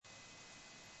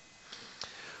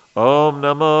Om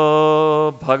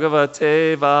Namo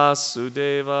Bhagavate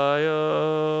Vasudevaya.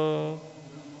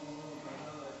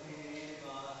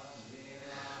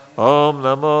 Om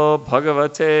Namo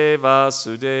Bhagavate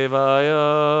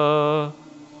Vasudevaya.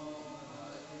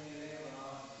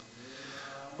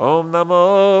 Om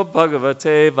Namo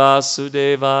Bhagavate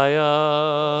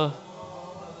Vasudevaya.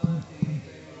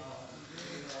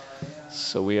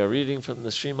 So we are reading from the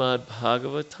Srimad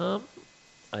Bhagavatam.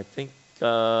 I think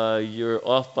you're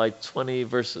off by 20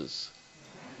 verses.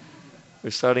 We're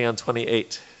starting on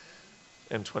 28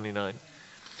 and 29.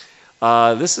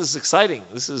 This is exciting.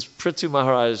 This is Prithu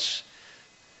Maharaj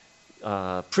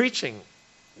preaching.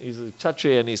 He's a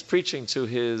Kshatriya and he's preaching to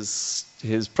his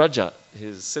praja,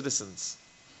 his citizens.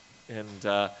 And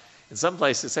in some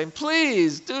places saying,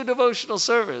 please do devotional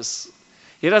service.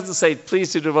 He doesn't say,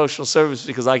 please do devotional service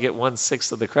because I get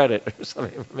 1/6 of the credit or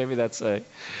something. Maybe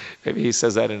maybe he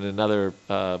says that in another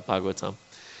Bhagavatam.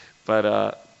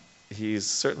 But he's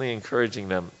certainly encouraging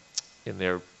them in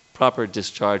their proper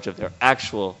discharge of their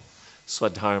actual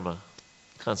swadharma,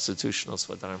 constitutional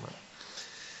swadharma.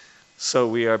 So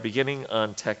we are beginning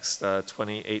on text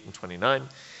 28 and 29.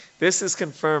 This is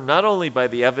confirmed not only by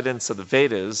the evidence of the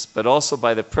Vedas, but also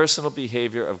by the personal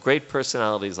behavior of great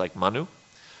personalities like Manu,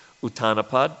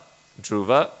 Uttanapad,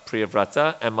 Dhruva,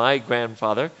 Priyavrata, and my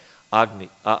grandfather,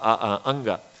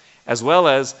 Anga, as well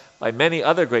as by many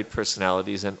other great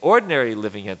personalities and ordinary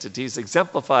living entities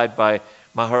exemplified by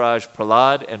Maharaj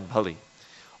Prahlad and Bali,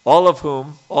 all of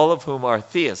whom are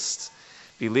theists,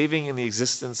 believing in the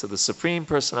existence of the Supreme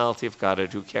Personality of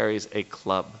Godhead who carries a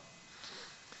club.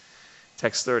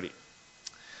 Text 30.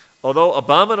 Although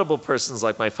abominable persons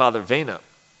like my father Vena,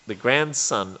 the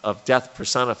grandson of death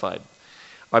personified,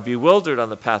 are bewildered on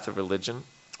the path of religion,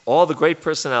 all the great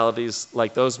personalities,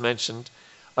 like those mentioned,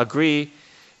 agree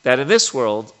that in this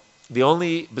world, the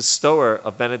only bestower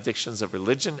of benedictions of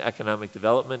religion, economic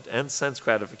development, and sense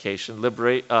gratification,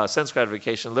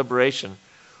 liberation,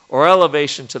 or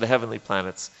elevation to the heavenly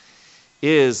planets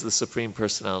is the Supreme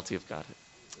Personality of Godhead.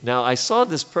 Now, I saw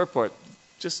this purport,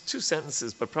 just 2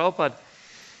 sentences, but Prabhupada,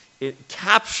 it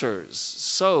captures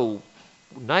so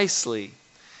nicely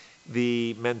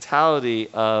the mentality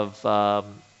of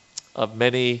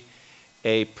many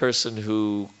a person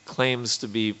who claims to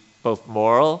be both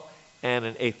moral and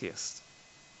an atheist.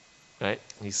 Right?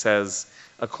 He says,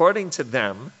 according to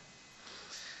them,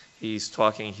 he's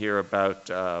talking here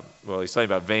about, he's talking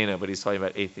about Vena, but he's talking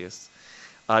about atheists.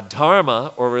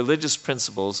 Dharma, or religious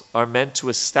principles, are meant to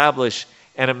establish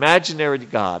an imaginary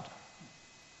God,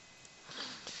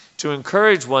 to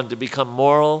encourage one to become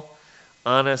moral,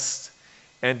 honest,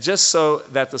 and just so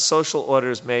that the social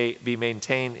orders may be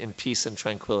maintained in peace and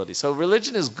tranquility. So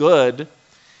religion is good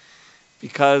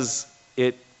because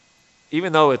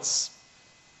even though it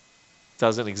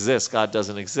doesn't exist, God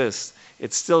doesn't exist,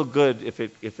 it's still good if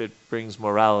it brings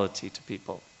morality to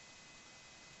people.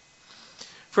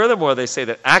 Furthermore, they say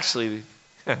that actually,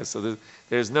 so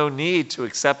there's no need to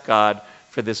accept God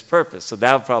for this purpose. So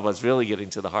that Prabhupada is really getting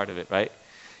to the heart of it, right?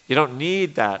 You don't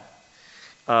need that.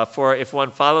 For if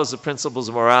one follows the principles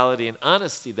of morality and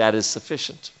honesty, that is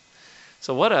sufficient.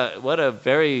 So what a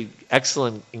very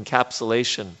excellent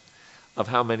encapsulation of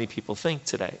how many people think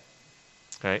today,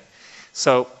 right?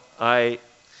 So I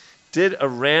did a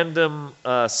random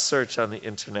search on the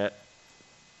internet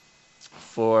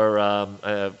for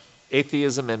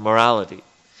atheism and morality.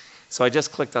 So I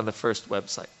just clicked on the first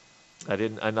website.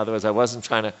 In other words, I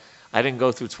didn't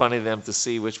go through 20 of them to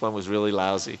see which one was really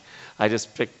lousy. I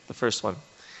just picked the first one.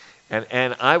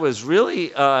 And I was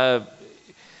really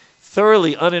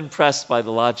thoroughly unimpressed by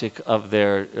the logic of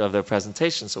their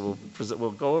presentation. So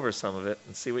we'll go over some of it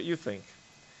and see what you think.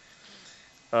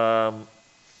 Where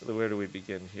do we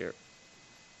begin here?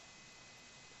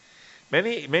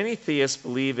 Many theists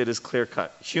believe it is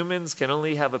clear-cut. Humans can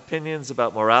only have opinions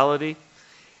about morality,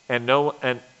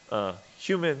 Many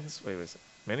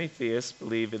theists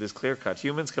believe it is clear-cut.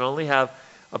 Humans can only have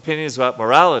opinions about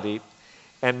morality,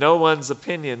 and no one's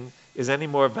opinion is any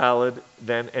more valid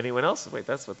than anyone else's. Wait,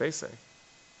 that's what they say.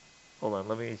 Hold on,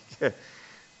 let me get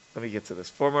to this.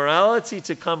 For morality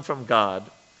to come from God,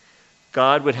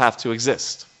 God would have to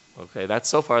exist. Okay,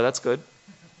 so far that's good,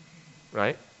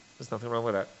 right? There's nothing wrong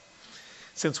with that.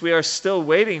 Since we are still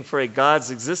waiting for a God's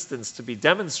existence to be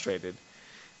demonstrated,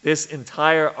 this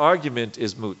entire argument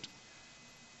is moot.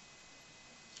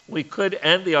 We could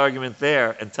end the argument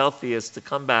there and tell theists to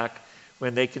come back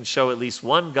when they can show at least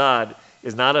one God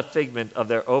is not a figment of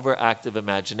their overactive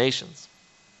imaginations.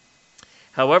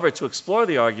 However, to explore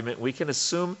the argument, we can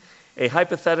assume a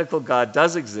hypothetical God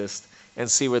does exist and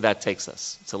see where that takes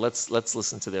us. So let's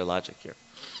listen to their logic here.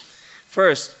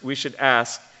 First, we should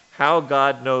ask how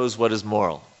God knows what is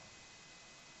moral.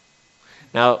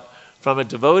 Now, from a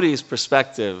devotee's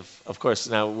perspective, of course,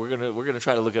 now we're gonna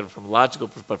try to look at it from a logical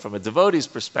perspective, but from a devotee's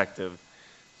perspective,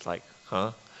 it's like,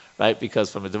 huh? Right?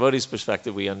 Because from a devotee's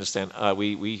perspective, we understand,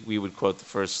 we would quote the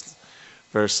first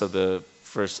verse of the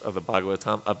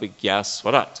Bhagavatam, Abhigya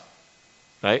Swarat,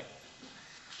 right?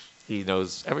 He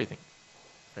knows everything,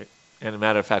 right? And as a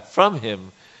matter of fact, from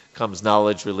him comes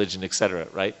knowledge, religion, etc.,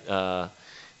 right? The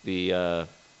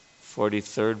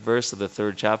 43rd verse of the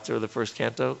 3rd chapter of the 1st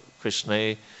canto,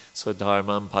 Krishna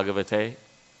Swadharmam Bhagavate,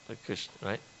 Krishna,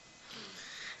 right?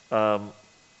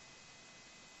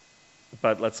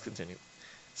 But let's continue.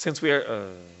 Since we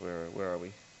are, where are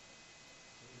we?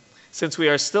 Since we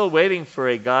are still waiting for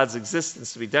a God's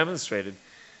existence to be demonstrated.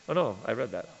 Oh no, I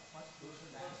read that.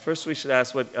 First we should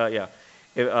ask what,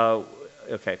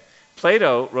 okay.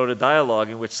 Plato wrote a dialogue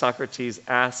in which Socrates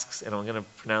asks, and I'm going to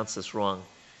pronounce this wrong,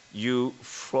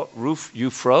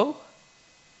 Euphrో?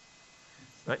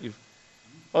 Not you.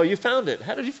 Oh, you found it.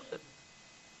 How did you find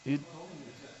it?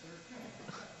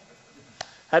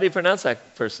 How do you pronounce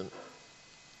that person?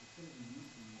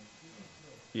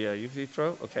 Yeah,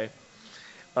 Euphró? Okay.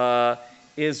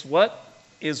 Is what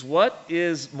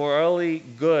is morally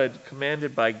good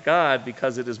commanded by God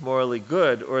because it is morally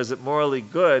good, or is it morally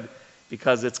good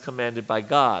because it's commanded by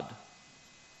God?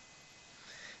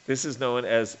 This is known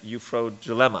as Euphró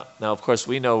dilemma. Now, of course,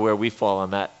 we know where we fall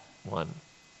on that one,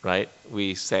 right?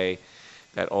 We say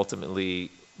that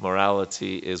ultimately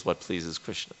morality is what pleases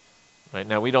Krishna. Right?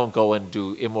 Now, we don't go and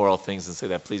do immoral things and say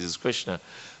that pleases Krishna,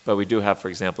 but we do have, for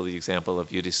example, the example of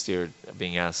Yudhisthira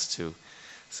being asked to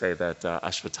say that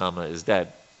Ashvatthama is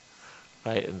dead,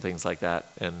 right, and things like that,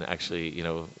 and actually,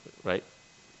 right?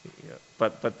 Yeah.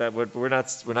 But that we're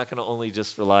not going to only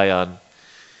just rely on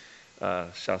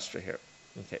Shastra here.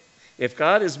 Okay. If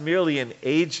God is merely an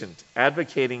agent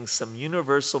advocating some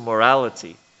universal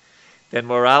morality, then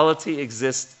morality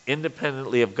exists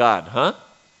independently of God, huh?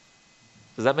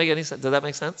 Does that make any sense? Does that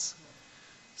make sense?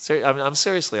 I'm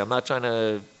seriously, I'm not trying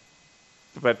to,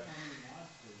 but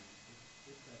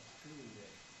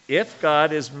if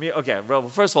God is okay, well,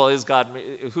 first of all, is God?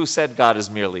 Who said God is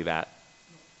merely that?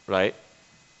 Right?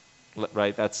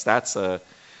 Right. That's an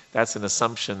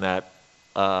assumption that.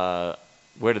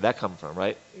 Where did that come from?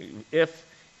 Right? If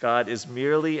God is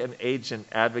merely an agent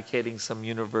advocating some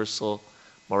universal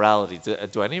morality,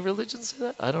 do any religions say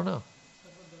that? I don't know.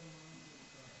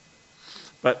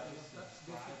 But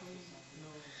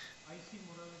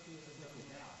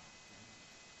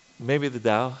maybe the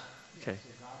Tao. Okay.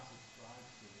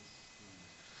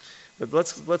 But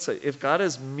let's say if God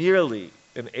is merely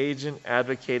an agent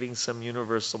advocating some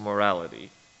universal morality.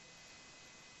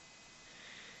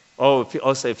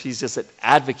 If he's just an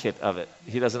advocate of it,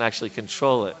 he doesn't actually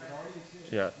control it.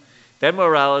 Yeah. Then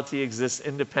morality exists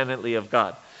independently of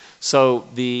God. So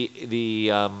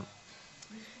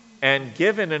and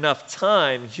given enough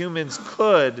time, humans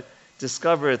could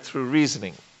discover it through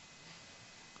reasoning.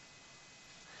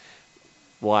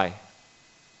 Why?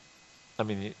 I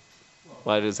mean,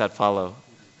 why does that follow?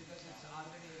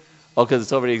 Oh, because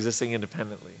it's already existing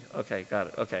independently. Okay, got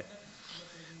it. Okay.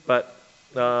 But,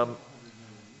 yes,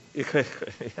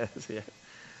 yeah.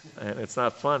 And it's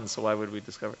not fun, so why would we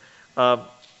discover?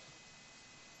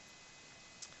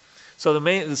 So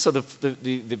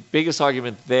the biggest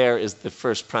argument there is the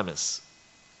first premise,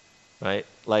 right?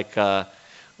 Like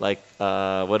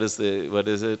what is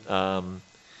it?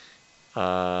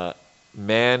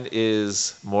 Man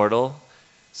is mortal.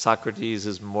 Socrates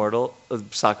is mortal.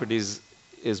 Socrates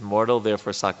is mortal.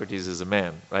 Therefore, Socrates is a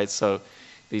man, right? So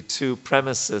the two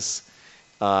premises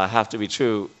have to be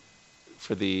true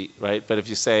for the right. But if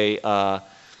you say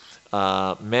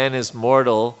man is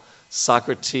mortal,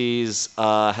 Socrates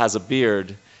has a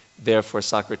beard, therefore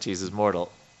Socrates is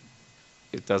mortal.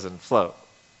 It doesn't flow,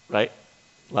 right?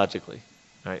 Logically,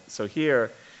 right? So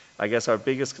here, I guess our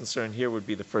biggest concern here would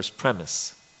be the first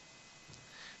premise,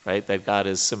 right? That God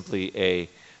is simply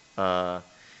an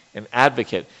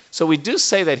advocate. So we do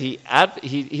say that he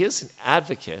is an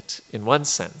advocate in one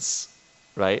sense,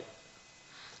 right?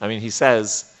 I mean, he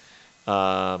says,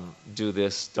 do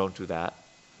this, don't do that,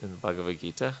 in the Bhagavad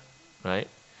Gita, right?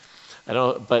 I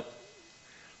don't, but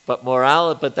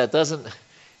morality, but that doesn't.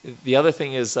 The other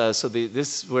thing is, this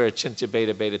is where Chintya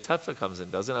Beta Beta Tattva comes in,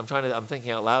 doesn't it? I'm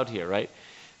thinking out loud here, right?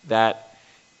 That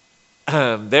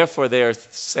therefore they are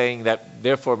saying that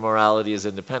therefore morality is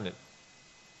independent,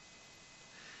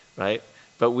 right?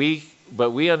 But we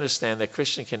understand that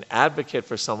Krishna can advocate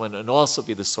for someone and also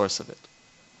be the source of it,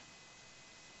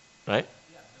 right?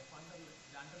 Yeah, the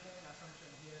underlying assumption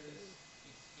here is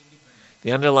it's independent.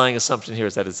 The underlying assumption here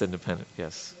is that it's independent.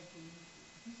 Yes.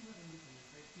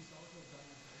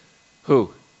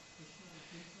 Who?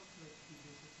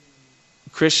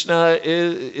 Krishna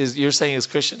is you're saying is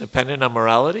Krishna dependent on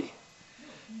morality?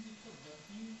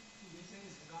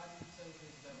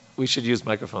 We should use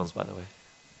microphones, by the way.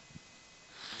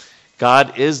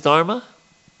 God is Dharma?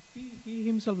 He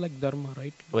himself like Dharma,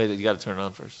 right? Wait, you got to turn it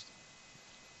on first.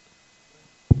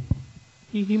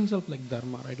 He himself like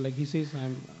Dharma, right? Like he says,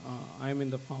 I'm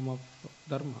in the form of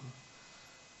Dharma.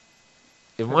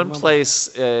 In one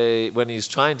place, when he's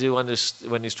trying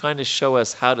to show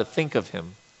us how to think of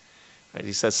him, right,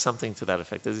 he says something to that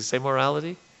effect. Does he say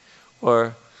morality,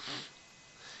 or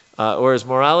is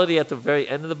morality at the very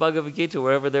end of the Bhagavad Gita,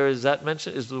 wherever there is that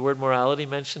mentioned? Is the word morality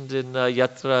mentioned in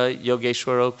Yatra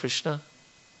Yogeshwaro Krishna?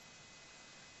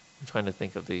 I'm trying to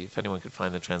think of if anyone could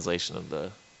find the translation of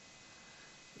the.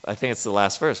 I think it's the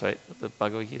last verse, right? The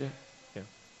Bhagavad Gita. Yeah.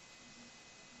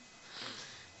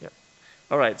 Yeah.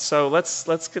 All right. So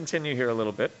let's continue here a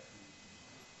little bit.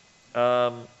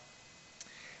 On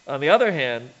the other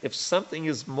hand, if something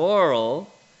is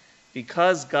moral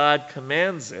because God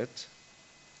commands it,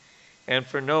 and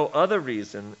for no other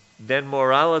reason, then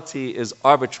morality is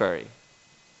arbitrary.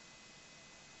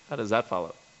 How does that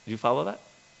follow? Do you follow that?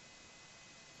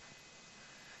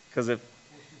 Because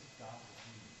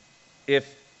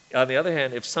if on the other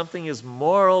hand, if something is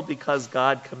moral because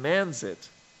God commands it,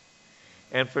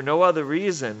 and for no other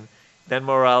reason, then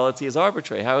morality is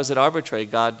arbitrary. How is it arbitrary?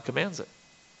 God commands it.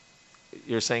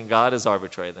 You're saying God is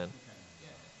arbitrary then?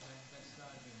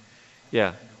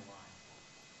 Yeah.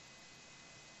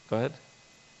 Go ahead.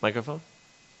 Microphone.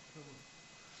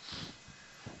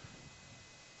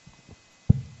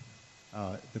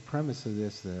 The premise of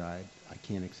this that I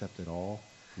can't accept at all,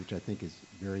 which I think is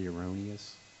very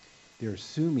erroneous. They're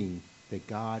assuming that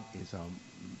God is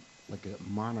like a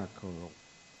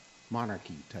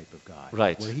monarchy type of God,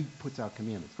 right? Where he puts out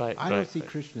commandments. Right. I don't see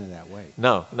Krishna that way.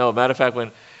 No. Matter of fact,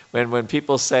 when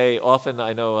people say, often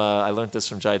I know I learned this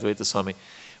from Jayadvaita Swami,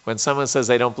 when someone says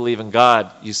they don't believe in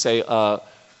God, you say,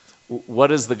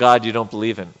 what is the God you don't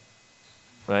believe in?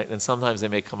 Right? And sometimes they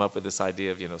may come up with this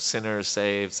idea of, sinners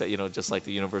saved, just like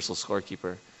the universal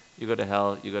scorekeeper. You go to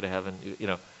hell, you go to heaven,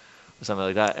 or something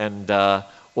like that. And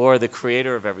or the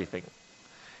creator of everything.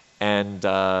 And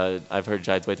I've heard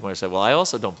Jayadvaita Maharaj say, well, I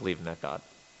also don't believe in that God.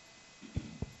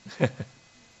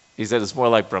 He said it's more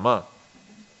like Brahma.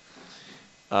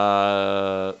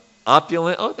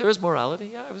 Opulent, there is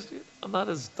morality. Yeah, I'm not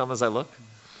as dumb as I look.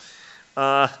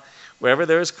 Wherever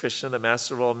there is Krishna, the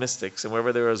master of all mystics, and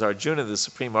wherever there is Arjuna, the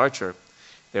supreme archer,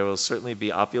 there will certainly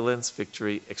be opulence,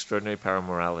 victory, extraordinary power,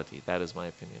 morality. That is my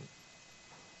opinion.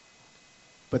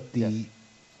 But the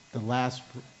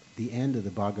end of the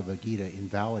Bhagavad Gita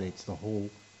invalidates the whole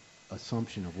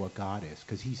assumption of what God is.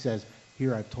 Because he says,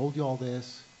 here, I've told you all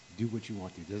this, do what you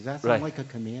want to. Does that sound like a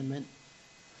commandment?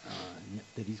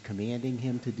 That he's commanding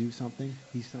him to do something?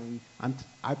 He's saying,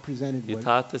 I presented what...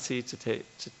 Yatatasi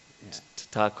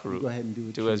tatakuru. Go ahead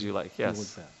and do as you like.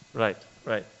 Yes. Right.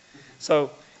 So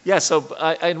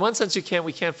in one sense,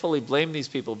 we can't fully blame these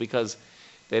people because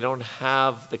they don't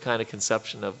have the kind of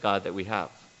conception of God that we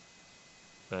have.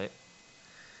 Right?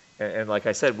 And like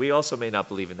I said, we also may not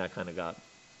believe in that kind of God.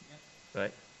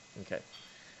 Right? Okay.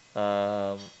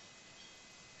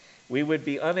 We would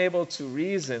be unable to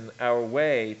reason our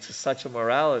way to such a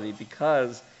morality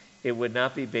because it would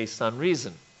not be based on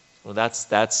reason. Well,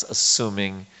 that's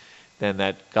assuming then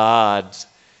that God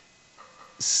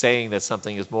saying that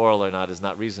something is moral or not is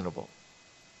not reasonable.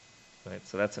 Right?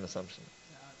 So that's an assumption.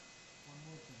 One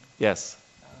more thing. Yes.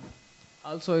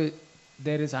 Also,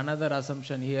 there is another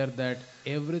assumption here that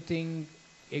everything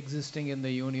existing in the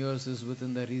universe is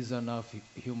within the reason of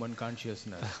human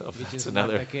consciousness, which is not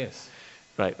the case.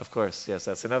 Right, of course. Yes,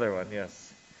 that's another one,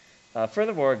 yes.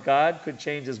 Furthermore, God could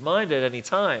change his mind at any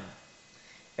time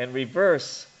and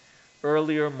reverse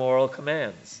earlier moral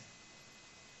commands.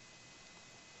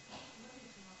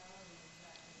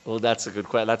 Well, that's a good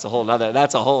question. That's a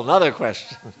whole nother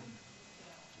question.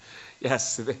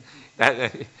 Yes.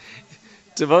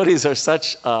 Devotees are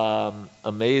such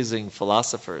amazing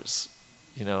philosophers.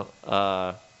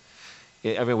 We're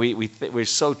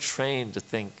so trained to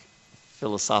think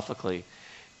philosophically,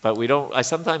 but we don't.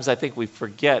 Sometimes I think we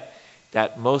forget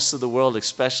that most of the world,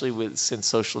 especially since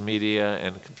social media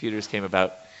and computers came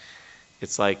about,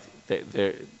 it's like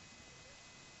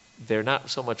they're not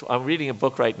so much. I'm reading a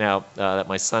book right now that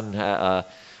my son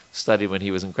studied when he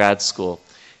was in grad school.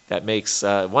 That makes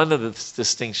one of the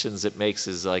distinctions it makes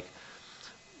is like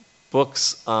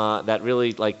books that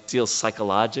really like deal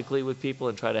psychologically with people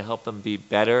and try to help them be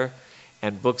better,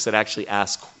 and books that actually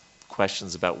ask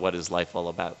questions about what is life all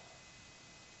about.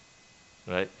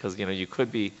 Right? Because you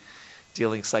could be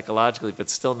dealing psychologically, but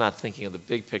still not thinking of the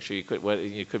big picture. You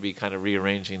could be kind of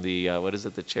rearranging the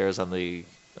the chairs on the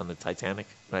Titanic,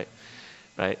 right?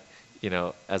 Right?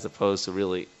 As opposed to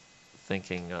really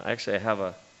thinking. Actually, I have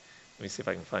let me see if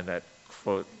I can find that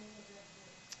quote.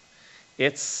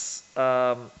 It's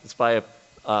by a.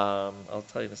 I'll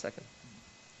tell you in a second.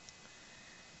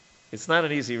 It's not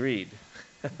an easy read,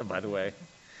 by the way,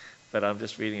 but I'm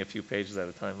just reading a few pages at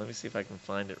a time. Let me see if I can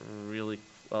find it really.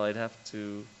 Well, I'd have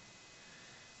to.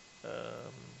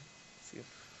 See if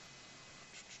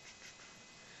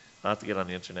I'll have to get on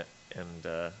the internet, and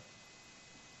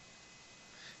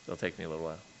it'll take me a little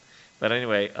while. But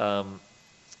anyway,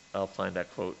 I'll find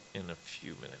that quote in a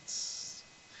few minutes.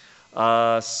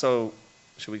 So,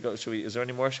 should we go? Is there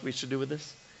any more we should do with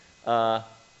this?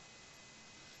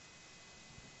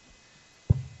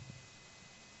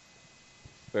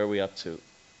 Where are we up to?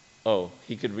 Oh,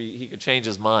 he could change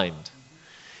his mind,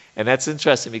 and that's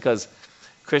interesting because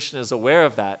Krishna is aware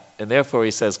of that, and therefore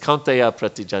he says, "Kaunteya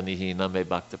pratijanihi name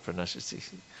bhakta pranashati."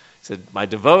 He said, "My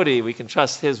devotee, we can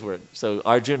trust his word. So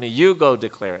Arjuna, you go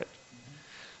declare it."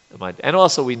 And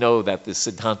also we know that the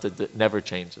Siddhanta never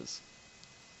changes,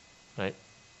 right?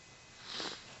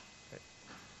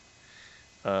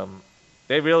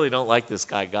 They really don't like this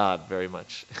guy God very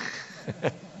much.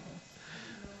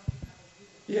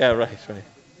 Yeah, right.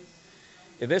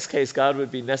 In this case, God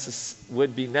would be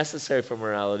necessary for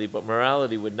morality, but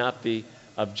morality would not be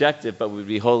objective, but would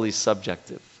be wholly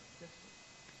subjective.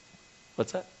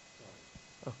 What's that?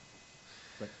 Oh.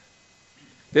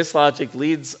 This logic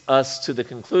leads us to the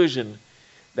conclusion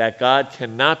that God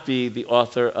cannot be the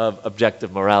author of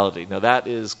objective morality. Now that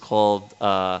is called,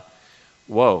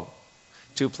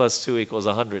 2 + 2 =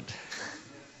 100.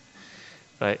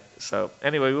 Right? So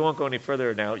anyway, we won't go any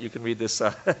further now. You can read this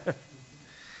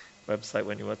website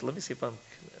when you want. Let me see if I'm.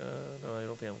 No, I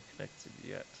don't think I'm connected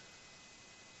yet.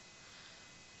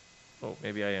 Oh,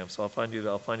 maybe I am. So I'll find you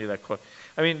that quote.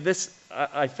 I mean,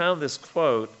 I found this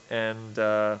quote, and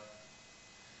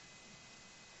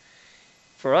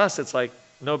for us, it's like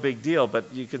no big deal.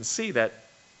 But you can see that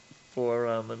for.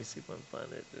 Let me see if I can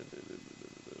find it.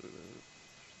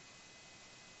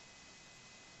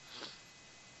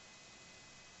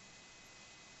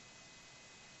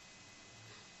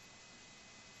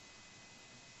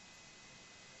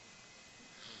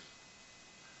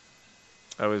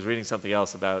 I was reading something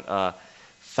else about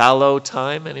fallow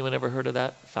time. Anyone ever heard of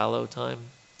that? Fallow time?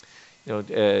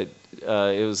 It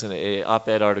was an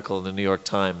op-ed article in the New York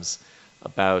Times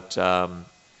about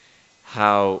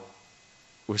how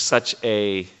we're such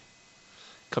a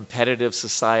competitive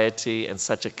society and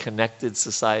such a connected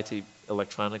society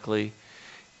electronically,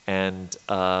 and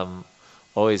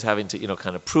always having to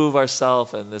kind of prove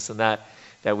ourselves and this and that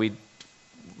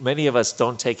many of us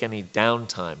don't take any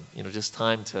downtime. Just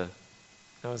time to,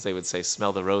 as they would say,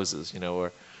 smell the roses,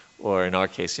 or in our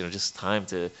case, just time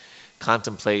to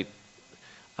contemplate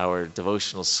our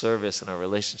devotional service and our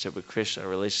relationship with Krishna, our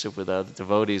relationship with other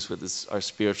devotees, with our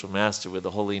spiritual master, with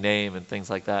the holy name and things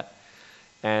like that.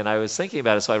 And I was thinking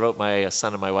about it, so I wrote my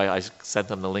son and my wife, I sent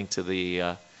them the link to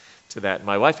that.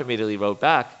 My wife immediately wrote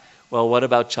back, well, what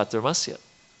about Chaturmasya?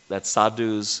 That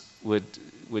sadhus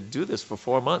would do this for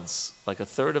 4 months, like a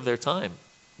third of their time.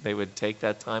 They would take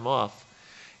that time off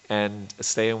and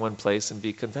stay in one place and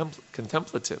be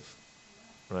contemplative,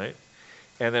 right?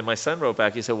 And then my son wrote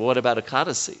back, he said, well, what about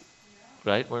Ekadasi?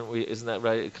 Right? Isn't that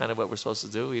right? Kind of what we're supposed to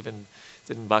do? Even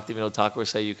didn't Bhaktivinoda Thakur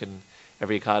say you can,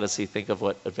 every Ekadasi, think of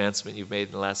what advancement you've made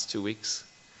in the last 2 weeks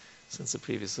since the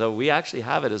previous? So we actually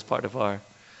have it as part of our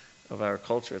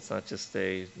culture. It's not just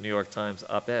a New York Times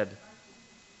op-ed.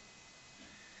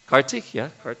 Kartik,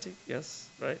 yes,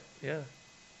 right, yeah.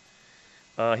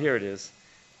 Here it is.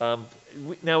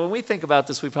 Now, when we think about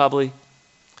this,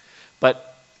 but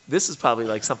this is probably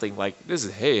like something like, that's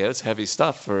heavy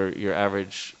stuff for your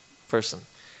average person.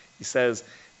 He says,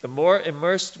 the more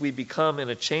immersed we become in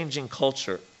a changing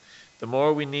culture, the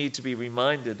more we need to be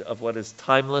reminded of what is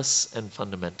timeless and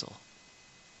fundamental.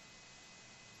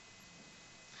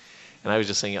 And I was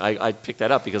just thinking, I picked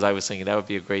that up because I was thinking that would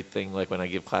be a great thing, like when I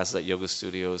give classes at yoga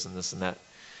studios and this and that.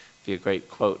 Be a great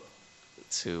quote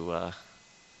to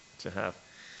have.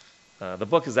 The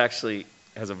book has a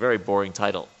very boring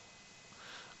title.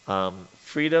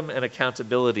 Freedom and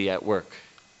Accountability at Work.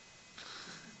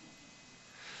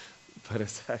 But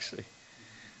it's actually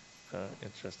an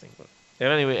interesting book. And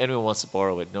anyway, anyone wants to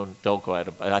borrow it, don't go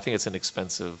out. I think it's an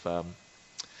expensive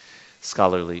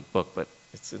scholarly book, but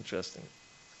it's interesting.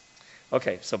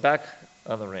 Okay, so back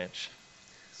on the ranch,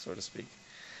 so to speak.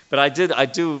 But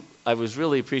I was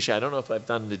really appreciating, I don't know if I've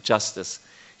done the justice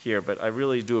here, but I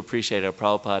really do appreciate how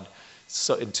Prabhupada,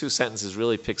 so in 2 sentences,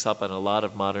 really picks up on a lot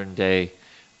of modern day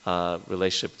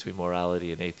relationship between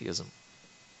morality and atheism.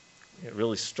 It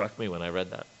really struck me when I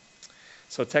read that.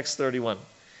 So text 31.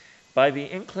 By the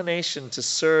inclination to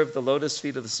serve the lotus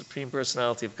feet of the Supreme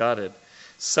Personality of Godhead,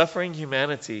 suffering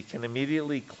humanity can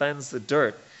immediately cleanse the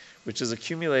dirt which is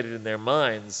accumulated in their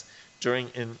minds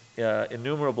during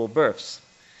innumerable births.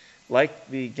 Like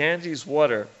the Ganges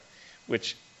water,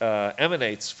 which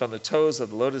emanates from the toes of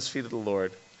the lotus feet of the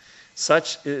Lord,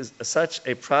 such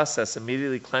a process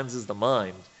immediately cleanses the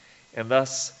mind, and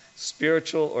thus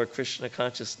spiritual or Krishna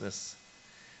consciousness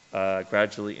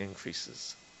gradually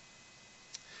increases.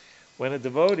 When a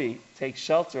devotee takes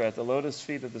shelter at the lotus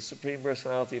feet of the Supreme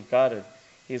Personality of Godhead,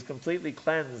 he is completely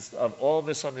cleansed of all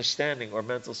misunderstanding or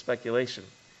mental speculation,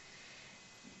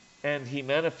 and he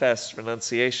manifests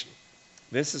renunciation.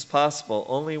 This is possible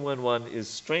only when one is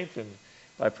strengthened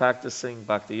by practicing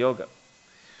bhakti yoga.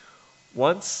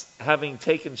 Once having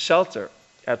taken shelter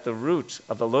at the root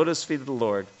of the lotus feet of the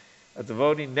Lord, a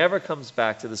devotee never comes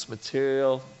back to this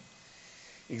material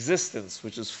existence,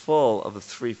 which is full of the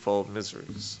threefold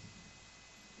miseries.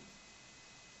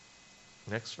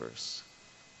 Next verse.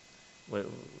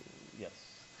 Yes.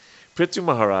 Prithu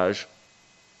Maharaj,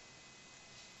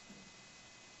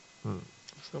 for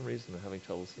some reason I'm having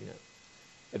trouble seeing it,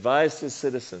 advised his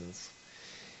citizens,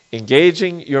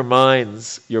 engaging your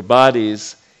minds, your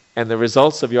bodies, and the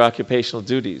results of your occupational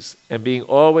duties, and being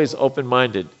always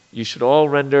open-minded, you should all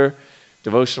render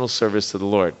devotional service to the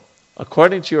Lord.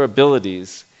 According to your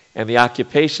abilities and the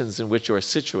occupations in which you are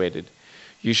situated,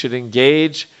 you should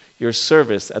engage your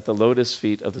service at the lotus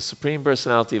feet of the Supreme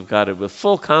Personality of Godhead with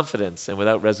full confidence and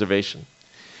without reservation.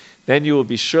 Then you will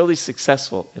be surely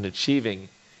successful in achieving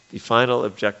the final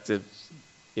objectives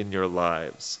in your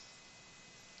lives.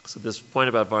 So this point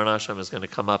about Varnashram is going to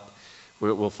come up.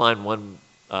 We'll find one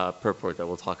purport that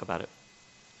will talk about it.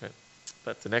 Okay.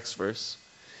 But the next verse.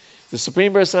 The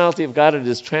Supreme Personality of Godhead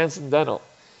is transcendental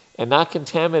and not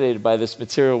contaminated by this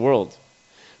material world.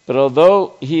 But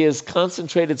although he is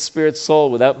concentrated spirit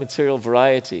soul without material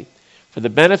variety, for the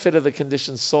benefit of the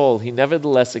conditioned soul, he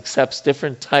nevertheless accepts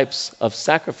different types of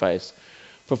sacrifice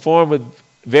performed with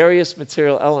various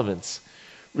material elements,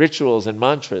 rituals and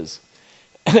mantras,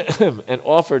 and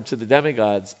offered to the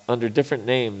demigods under different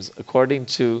names according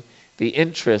to the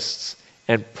interests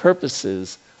and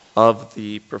purposes of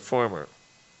the performer.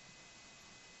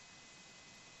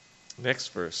 Next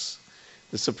verse.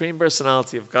 The Supreme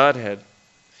Personality of Godhead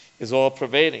is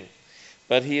all-pervading,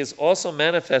 but he is also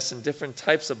manifest in different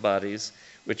types of bodies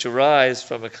which arise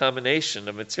from a combination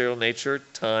of material nature,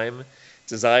 time,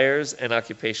 desires, and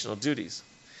occupational duties.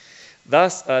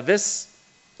 Thus,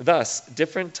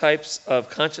 different types of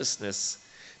consciousness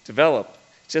develop,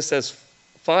 just as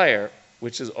fire,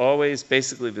 which is always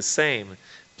basically the same,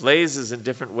 blazes in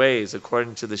different ways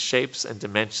according to the shapes and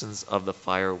dimensions of the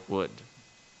firewood.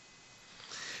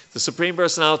 The Supreme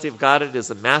Personality of Godhead is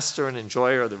the master and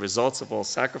enjoyer of the results of all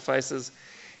sacrifices,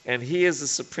 and he is the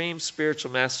supreme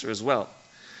spiritual master as well.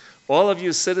 All of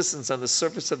you citizens on the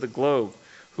surface of the globe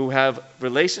who have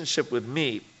relationship with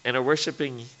me and are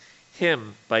worshiping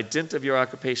him by dint of your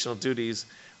occupational duties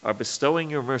are bestowing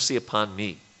your mercy upon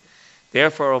me.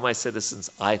 Therefore, O my citizens,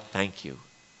 I thank you.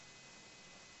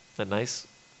 Isn't that nice?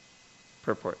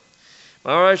 Purport.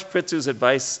 Maharaj Prithu's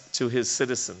advice to his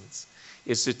citizens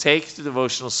is to take to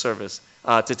devotional service.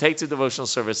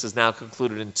 Is now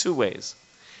concluded in 2 ways.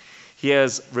 He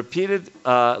has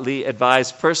repeatedly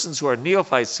advised persons who are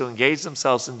neophytes to engage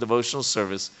themselves in devotional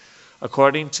service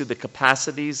according to the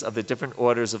capacities of the different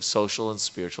orders of social and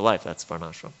spiritual life. That's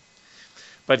Varnashram.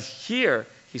 But here,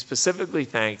 he specifically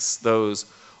thanks those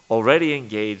already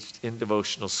engaged in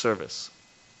devotional service.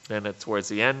 And towards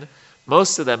the end,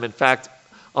 most of them, in fact,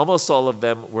 almost all of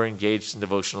them were engaged in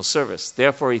devotional service.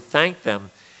 Therefore, he thanked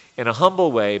them in a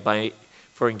humble way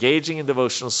for engaging in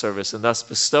devotional service and thus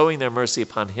bestowing their mercy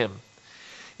upon him.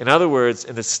 In other words,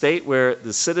 in the state where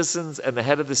the citizens and the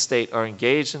head of the state are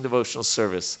engaged in devotional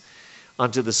service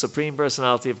unto the Supreme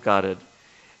Personality of Godhead,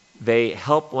 they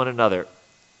help one another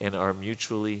and are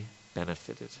mutually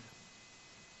benefited.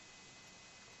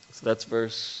 So that's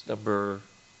verse number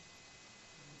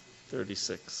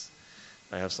 36.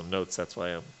 I have some notes, that's why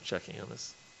I'm checking on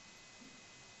this.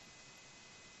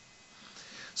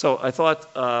 So I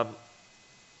thought,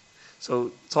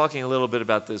 talking a little bit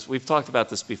about this, we've talked about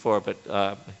this before,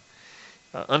 but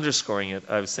underscoring it,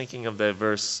 I was thinking of the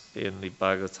verse in the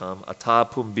Bhagavatam, Ata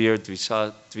pumbir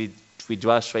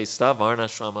dvidvashresta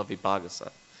varnashrama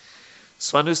vibhagasa.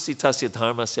 Swanusti tasya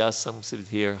dharmasya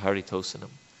samsiddhir haritosanam.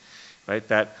 right?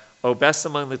 That, O best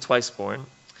among the twice born,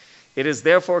 it is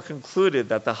therefore concluded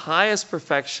that the highest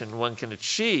perfection one can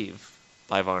achieve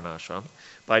by varnashram,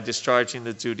 by discharging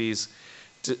the duties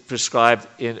prescribed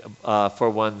for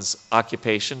one's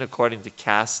occupation according to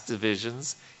caste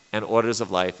divisions and orders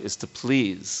of life, is to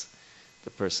please the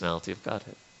personality of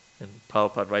Godhead. And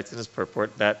Prabhupada writes in his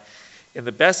purport that in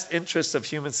the best interest of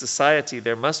human society,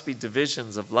 there must be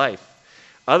divisions of life.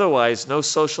 Otherwise, no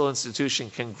social institution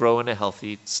can grow in a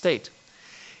healthy state.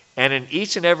 And in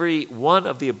each and every one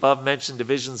of the above-mentioned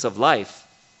divisions of life,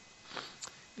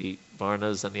 the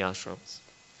varnas and the ashrams,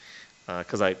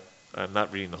 because I'm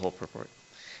not reading the whole purport,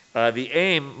 the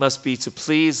aim must be to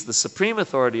please the supreme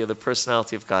authority of the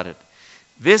personality of Godhead.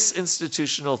 This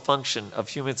institutional function of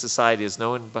human society is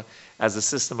known as the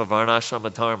system of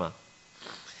varnashrama dharma,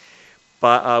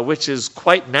 which is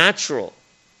quite natural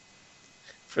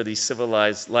for the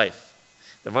civilized life.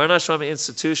 The varnashrama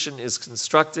institution is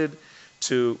constructed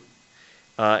to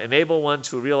enable one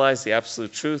to realize the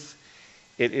absolute truth.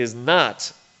 It is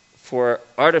not for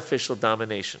artificial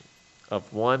domination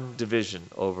of one division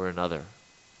over another.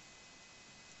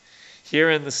 Here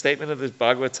in the statement of the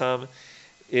Bhagavatam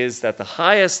is that the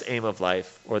highest aim of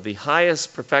life, or the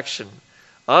highest perfection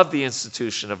of the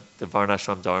institution of the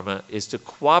Varnashram Dharma, is to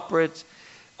cooperate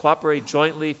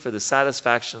jointly for the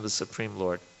satisfaction of the Supreme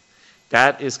Lord.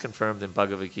 That is confirmed in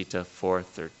Bhagavad Gita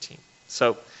 4.13.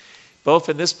 So, both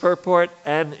in this purport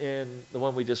and in the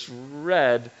one we just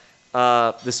read,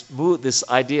 this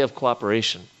idea of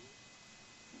cooperation,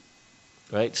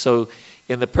 right? So,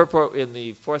 in the purport in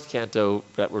the fourth canto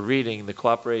that we're reading, the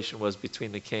cooperation was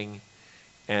between the king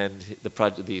and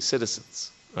the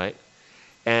citizens, right?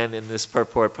 And in this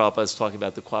purport, Prabhupada is talking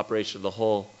about the cooperation of the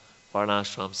whole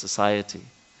Varnashram society.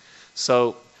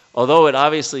 So, although it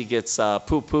obviously gets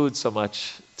poo-pooed so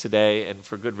much today, and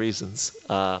for good reasons,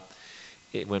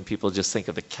 when people just think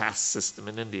of the caste system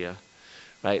in India,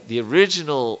 right? The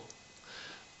original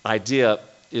idea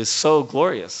is so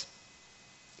glorious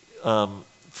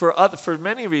for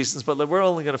many reasons, but we're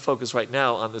only going to focus right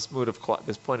now on this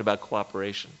this point about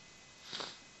cooperation,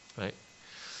 right?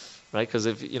 Right? Because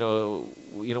if you know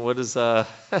what is I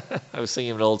was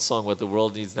singing an old song. What the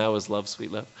world needs now is love,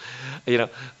 sweet love.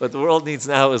 What the world needs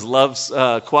now is love's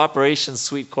cooperation,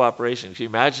 sweet cooperation. Can you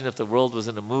imagine if the world was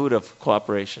in a mood of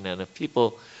cooperation, and if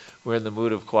people were in the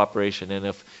mood of cooperation, and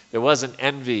if there wasn't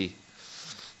envy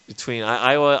between?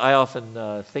 I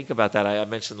often think about that. I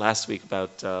mentioned last week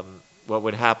about what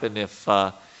would happen if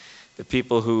the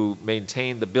people who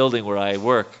maintained the building where I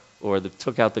work, or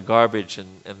took out the garbage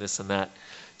and this and that,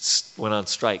 went on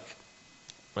strike,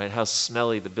 right? How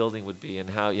smelly the building would be, and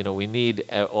how we need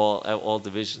all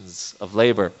divisions of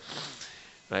labor,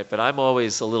 right? But I'm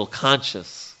always a little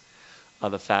conscious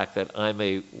of the fact that I'm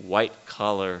a white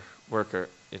collar worker,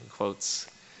 in quotes,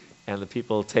 and the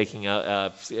people taking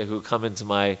out who come into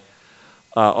my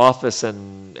office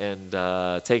and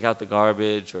take out the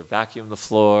garbage or vacuum the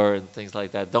floor and things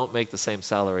like that don't make the same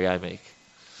salary I make,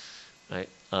 right?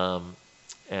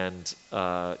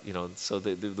 So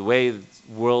the way the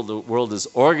world is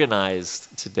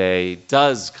organized today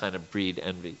does kind of breed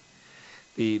envy.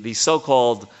 The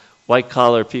so-called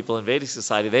white-collar people in Vedic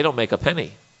society, they don't make a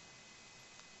penny.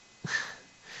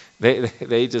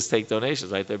 They just take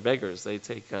donations, right? They're beggars. They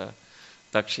take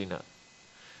dakshina,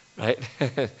 right?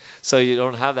 So you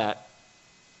don't have that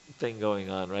thing going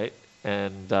on, right?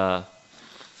 And the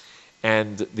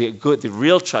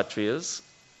real Kshatriyas,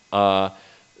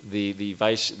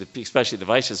 especially the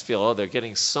Vaishyas, feel, they're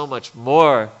getting so much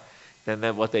more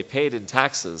than what they paid in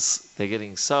taxes. They're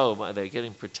getting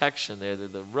protection. They're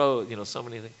the road, so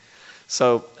many things.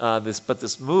 So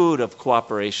this mood of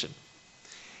cooperation,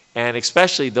 and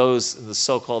especially those in the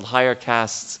so-called higher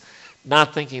castes,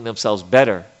 not thinking themselves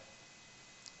better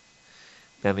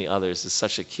than the others, is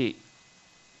such a key,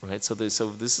 right? So this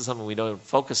is something we don't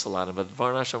focus a lot on. But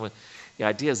Varnashram, the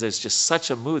idea is there's just such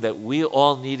a mood that we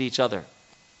all need each other.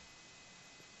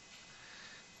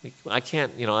 I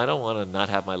can't, I don't want to not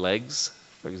have my legs,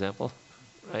 for example,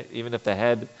 right? Even if the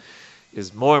head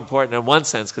is more important in one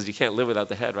sense, because you can't live without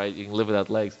the head, right? You can live without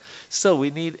legs. Still, we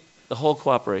need the whole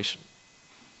cooperation.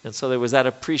 And so there was that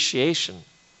appreciation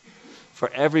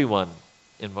for everyone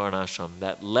in Varnashram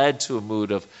that led to a mood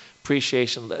of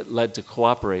appreciation, that led to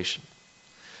cooperation,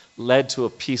 led to a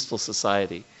peaceful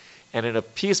society. And in a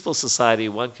peaceful society,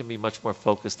 one can be much more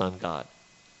focused on God.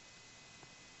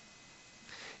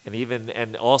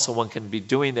 And also one can be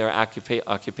doing their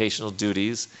occupational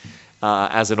duties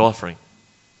as an offering,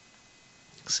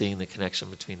 seeing the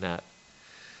connection between that.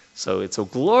 So it's a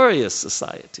glorious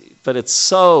society, but it's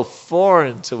so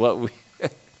foreign to what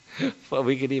Well,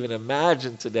 we could even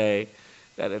imagine today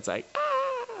that it's like,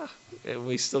 and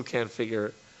we still can't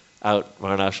figure out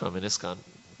Varnashram and ISKCON,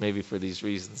 maybe for these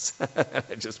reasons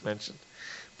I just mentioned.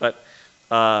 But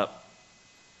then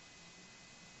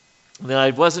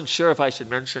I wasn't sure if I should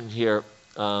mention here,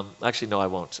 actually no, I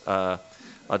won't.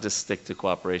 I'll just stick to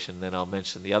cooperation, then I'll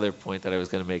mention the other point that I was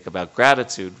going to make about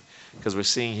gratitude, because we're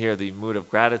seeing here the mood of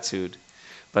gratitude,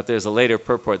 but there's a later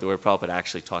purport where Prabhupada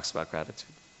actually talks about gratitude.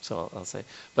 So I'll say.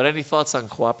 But any thoughts on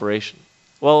cooperation?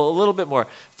 Well, a little bit more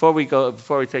before we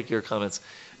take your comments.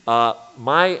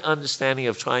 My understanding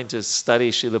of trying to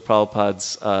study Srila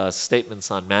Prabhupada's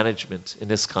statements on management in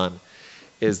ISKCON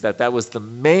is that was the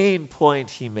main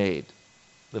point he made.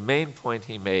 The main point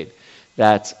he made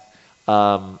that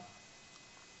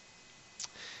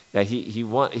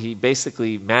he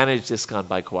basically managed ISKCON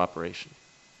by cooperation.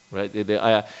 Right?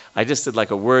 I just did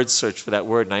like a word search for that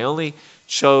word, and I only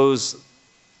chose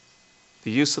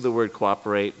the use of the word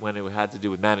cooperate when it had to do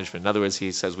with management. In other words,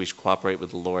 he says we should cooperate with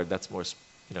the Lord. That's more,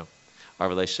 our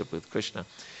relationship with Krishna.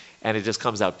 And it just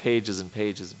comes out pages and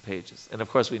pages and pages. And of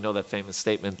course, we know that famous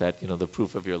statement that, the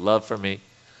proof of your love for me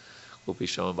will be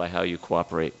shown by how you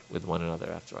cooperate with one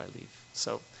another after I leave.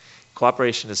 So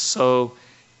cooperation is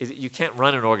you can't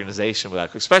run an organization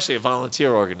without, especially a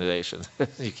volunteer organization.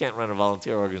 You can't run a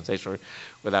volunteer organization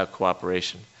without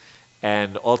cooperation.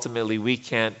 And ultimately, we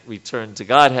can't return to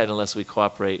Godhead unless we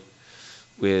cooperate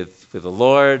with the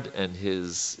Lord and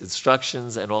His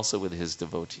instructions, and also with His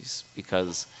devotees.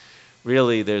 Because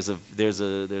really, there's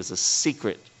a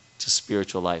secret to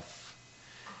spiritual life,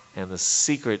 and the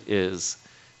secret is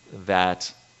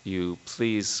that you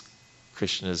please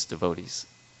Krishna's devotees,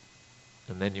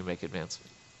 and then you make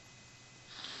advancement.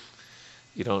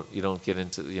 You don't get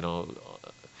into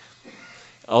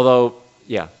although.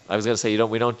 Yeah, I was going to say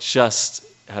we don't just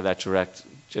have that direct.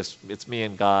 Just it's me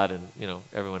and God, and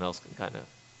everyone else can kind of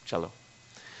cello.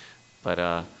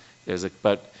 But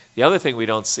but the other thing we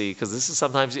don't see, because this is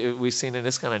sometimes we've seen in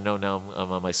ISKCON. I know now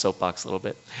I'm on my soapbox a little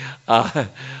bit,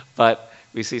 but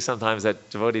we see sometimes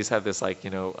that devotees have this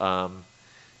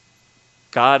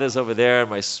God is over there, and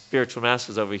my spiritual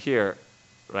master is over here,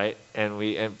 right?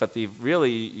 But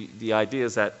the idea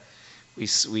is that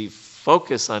we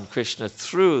focus on Krishna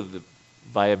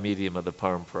by a medium of the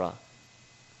parampara.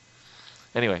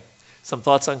 Anyway, some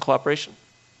thoughts on cooperation?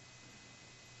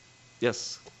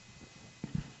 Yes.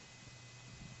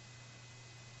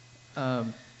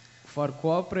 For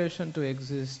cooperation to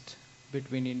exist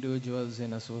between individuals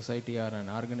in a society or an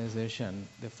organization,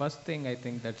 the first thing I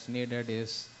think that's needed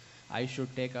is I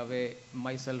should take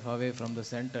myself away from the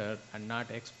center and not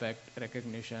expect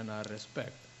recognition or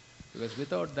respect. Because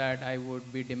without that, I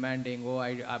would be demanding,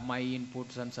 my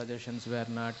inputs and suggestions were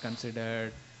not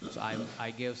considered, so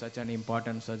I gave such an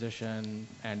important suggestion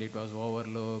and it was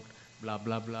overlooked, blah,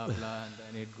 blah, blah, blah, and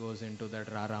then it goes into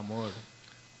that rara mode.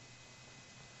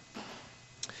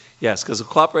 Yes, because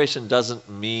cooperation doesn't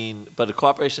mean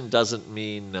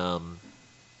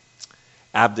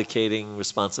abdicating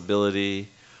responsibility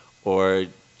or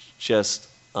just,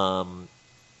 what's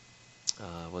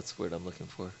the word I'm looking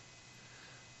for?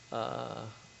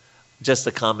 Just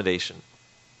accommodation.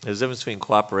 There's a difference between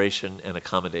cooperation and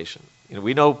accommodation.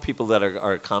 We know people that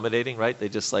are accommodating, right? They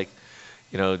just like,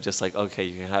 okay,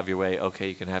 you can have your way. Okay,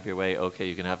 you can have your way. Okay,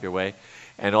 you can have your way.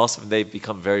 And also they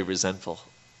become very resentful,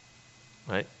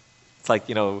 right? It's like,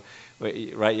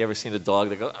 right? You ever seen a dog?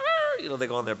 They go, they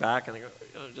go on their back and they go,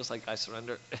 just like I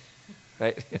surrender,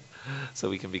 right? So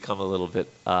we can become a little bit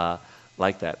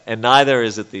like that. And neither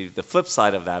is it the flip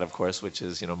side of that, of course, which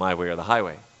is, my way or the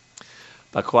highway.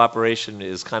 But cooperation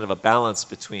is kind of a balance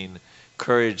between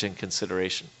courage and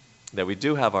consideration. That we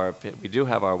do have our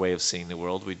way of seeing the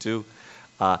world. We do,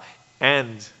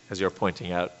 and as you're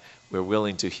pointing out, we're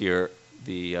willing to hear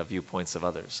the viewpoints of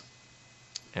others,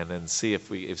 and then see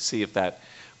if that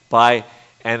by.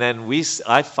 And then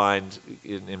I find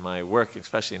in my work,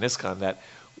 especially in ISKCON, that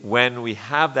when we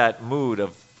have that mood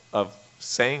of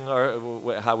saying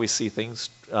how we see things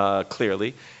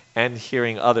clearly, and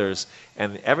hearing others,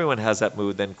 and everyone has that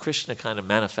mood, then Krishna kind of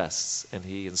manifests, and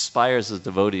he inspires his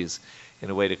devotees in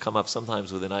a way to come up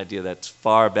sometimes with an idea that's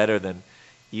far better than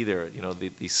either.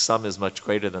 The sum is much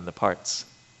greater than the parts.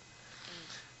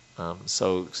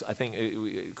 So I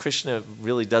think Krishna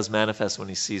really does manifest when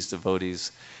he sees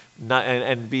devotees.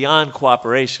 And beyond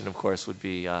cooperation, of course, would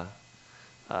be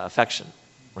affection,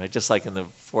 right? Just like in the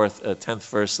 10th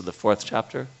verse of the 4th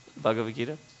chapter of the Bhagavad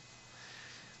Gita.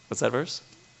 What's that verse?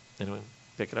 Anyone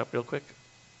pick it up real quick?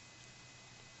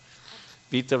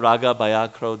 Vita raga bhaya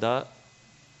krodha.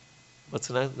 What's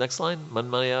the next line? Man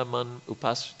maya man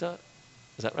upasrita.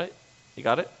 Is that right? You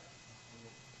got it?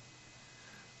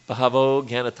 Bahavo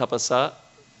Jnana Tapasa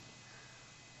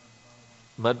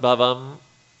Madbhavam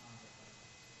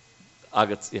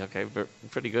Agats. Yeah, okay,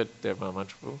 pretty good there,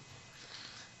 Mahamantra.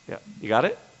 Yeah, you got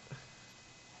it?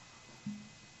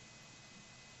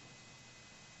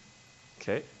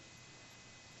 Okay.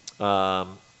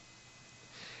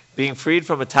 Being freed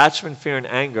from attachment, fear, and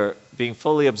anger, being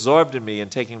fully absorbed in me and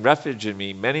taking refuge in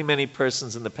me, many, many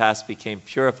persons in the past became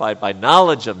purified by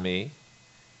knowledge of me,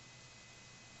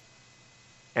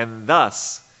 and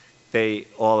thus they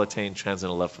all attained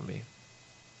transcendental love for me.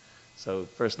 So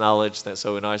first knowledge,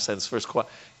 so in our sense, first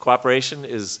cooperation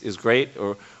is great,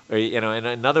 or and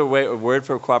another way, a word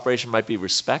for cooperation might be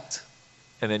respect,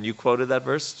 and then you quoted that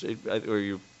verse, or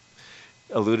you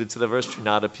alluded to the verse,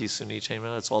 Trinada Pisuni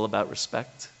Chainmana. It's all about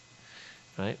respect,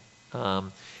 right?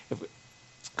 If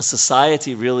a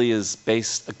society really is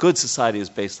based, a good society is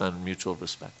based on mutual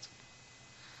respect.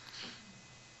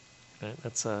 Right?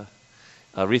 That's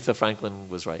Aretha Franklin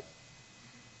was right.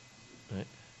 Right?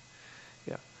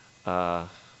 Yeah.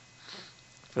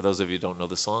 For those of you who don't know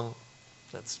the song,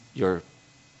 that's your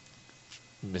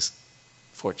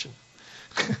misfortune.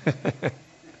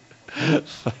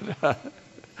 But,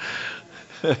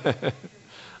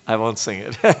 I won't sing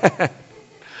it.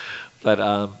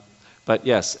 But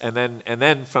yes, and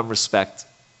then from respect,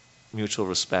 mutual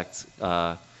respect,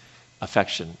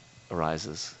 affection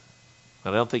arises.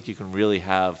 And I don't think you can really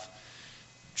have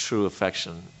true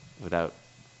affection without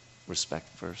respect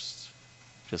first.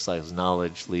 Just like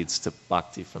knowledge leads to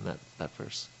bhakti from that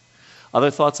verse.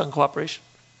 Other thoughts on cooperation?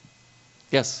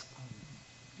 Yes.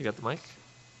 You got the mic?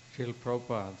 Srila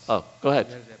Prabhupada's. Oh, go ahead.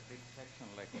 There's a big section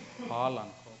like all on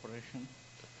cooperation.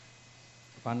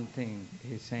 One thing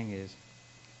he's saying is,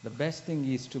 the best thing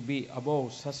is to be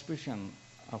above suspicion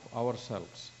of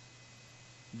ourselves.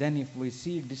 Then if we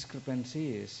see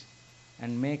discrepancies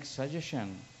and make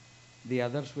suggestion, the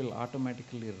others will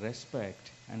automatically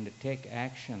respect and take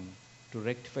action to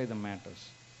rectify the matters.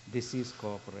 This is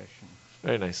cooperation.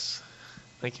 Very nice.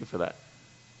 Thank you for that.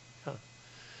 Huh.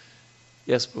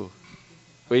 Yes, Boo.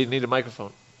 We need a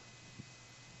microphone.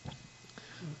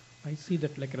 I see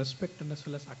that like respect and as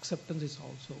well as acceptance is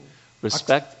also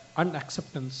Respect and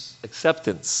acceptance.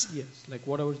 Acceptance. Yes, like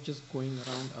whatever is just going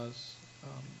around us,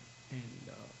 and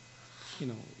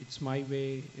it's my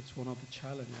way. It's one of the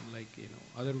challenge, and like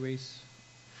other ways.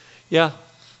 Yeah,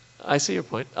 I see your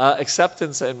point.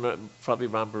 Acceptance, and probably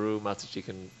Rambaru Mataji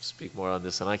can speak more on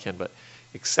this than I can, but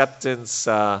acceptance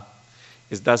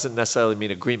doesn't necessarily mean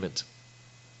agreement,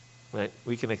 right?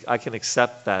 I can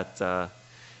accept that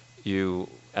you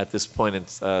at this point in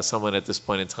someone at this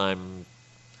point in time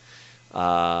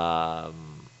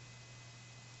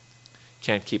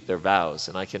can't keep their vows,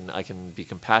 and I can be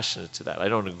compassionate to that. I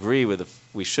don't agree with if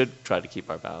we should try to keep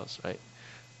our vows, right?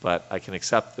 But I can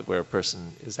accept that where a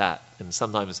person is at, and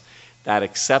sometimes that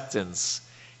acceptance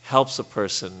helps a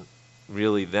person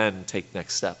really then take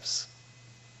next steps.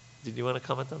 Did you want to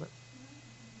comment on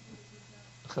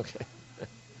that? Okay.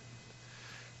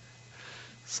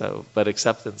 So, but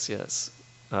acceptance, yes.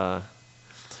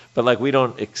 But like we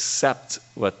don't accept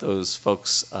what those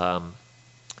folks.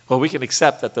 Well, we can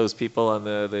accept that those people on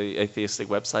the atheistic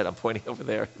website. I'm pointing over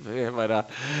there, but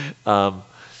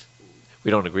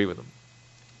we don't agree with them.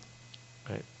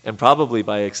 Right. And probably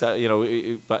by accept,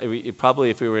 probably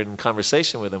if we were in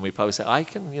conversation with them, we'd probably say, I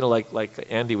can, like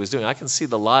Andy was doing, I can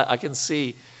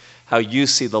see how you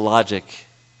see the logic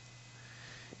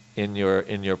in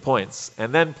your points,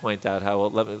 and then point out how. Well,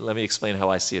 let me explain how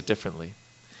I see it differently,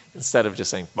 instead of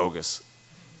just saying bogus.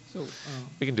 So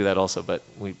we can do that also, but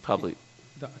we probably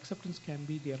the acceptance can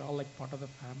be they are all like part of the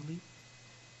family.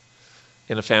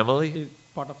 In a family.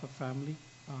 Part of a family.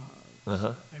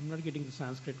 I'm not getting the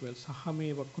Sanskrit well.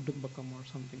 Sahameva Kudumbakam or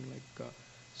something like.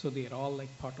 So they are all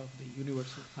like part of the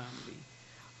universal family.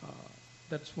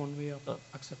 That's one way of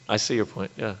acceptance. I see your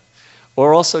point. Yeah,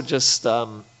 or also just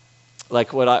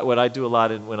like what I do a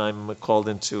lot when I'm called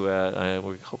into.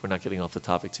 We hope we're not getting off the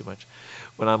topic too much.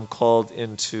 When I'm called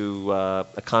into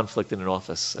a conflict in an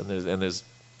office, and there's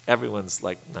everyone's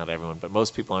like, not everyone, but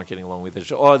most people aren't getting along with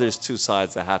each other. Or there's two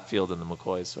sides, the Hatfield and the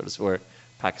McCoys, sort of, or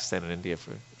Pakistan and India, if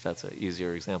that's an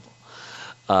easier example.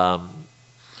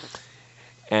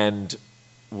 And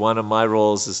one of my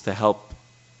roles is to help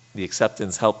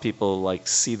people like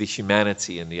see the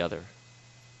humanity in the other.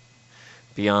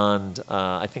 Beyond,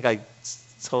 I think I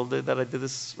told you that I did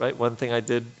this, right? One thing I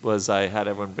did was I had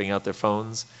everyone bring out their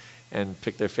phones and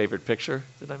pick their favorite picture.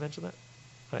 Did I mention that?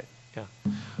 Right, yeah.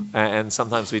 And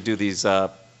sometimes we do these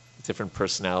different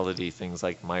personality things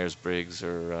like Myers-Briggs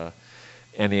or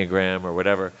Enneagram or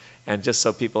whatever. And just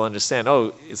so people understand,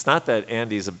 it's not that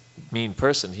Andy's a mean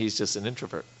person, he's just an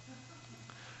introvert.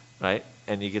 right?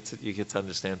 And you get to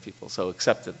understand people. So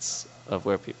acceptance of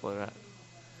where people are at.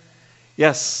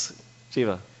 Yes,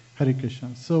 Jiva. Hare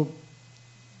Krishna. So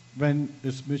when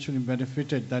it's mutually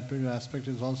benefited, that very aspect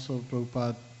is also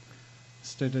Prabhupada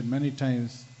stated many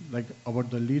times, like about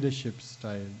the leadership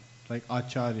style, like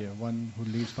Acharya, one who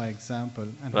leads by example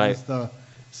and has the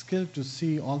skill to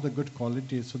see all the good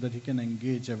qualities so that he can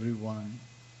engage everyone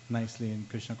nicely in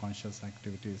Krishna conscious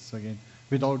activities. So again,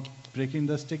 without breaking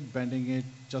the stick, bending it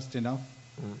just enough,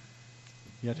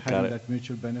 yet having that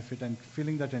mutual benefit and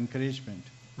feeling that encouragement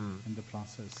in the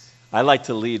process. I like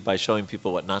to lead by showing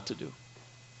people what not to do.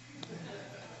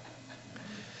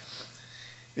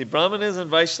 The Brahmanas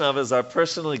and Vaishnavas are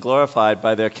personally glorified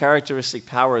by their characteristic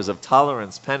powers of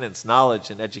tolerance, penance, knowledge,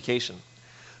 and education.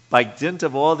 By dint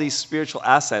of all these spiritual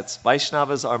assets,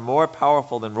 Vaishnavas are more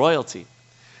powerful than royalty.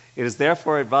 It is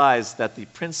therefore advised that the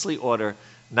princely order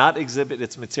not exhibit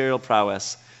its material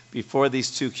prowess before these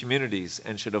two communities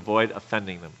and should avoid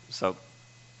offending them. So,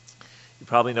 you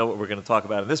probably know what we're going to talk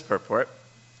about in this purport.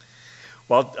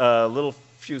 While a little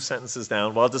few sentences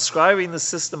down, while describing the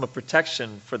system of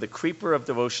protection for the creeper of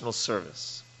devotional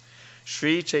service,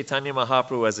 Sri Chaitanya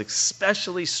Mahaprabhu has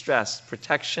especially stressed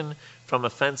protection from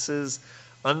offenses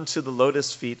unto the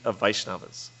lotus feet of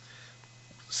Vaishnavas.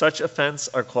 Such offense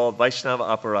are called Vaishnava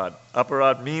aparad.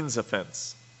 Aparad means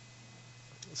offense.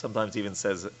 Sometimes even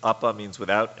says apa means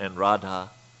without and radha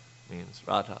means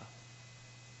radha.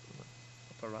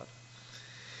 Aparad.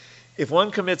 If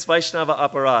one commits Vaishnava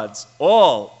aparads,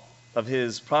 all of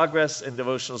his progress in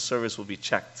devotional service will be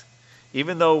checked.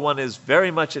 Even though one is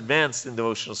very much advanced in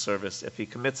devotional service, if he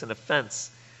commits an offenses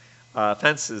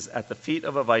at the feet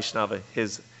of a Vaishnava,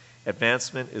 his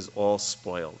advancement is all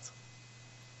spoiled.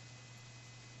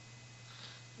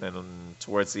 And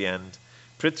towards the end,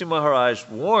 Prithu Maharaj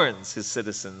warns his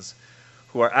citizens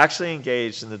who are actually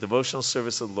engaged in the devotional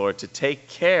service of the Lord to take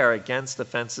care against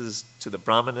offenses to the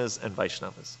Brahmanas and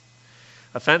Vaishnavas.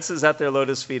 Offenses at their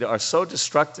lotus feet are so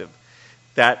destructive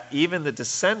that even the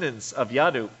descendants of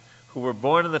Yadu, who were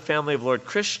born in the family of Lord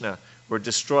Krishna, were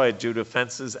destroyed due to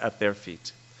offenses at their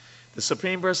feet. The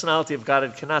Supreme Personality of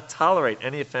Godhead cannot tolerate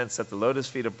any offense at the lotus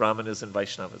feet of Brahmanas and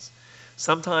Vaishnavas.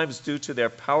 Sometimes, due to their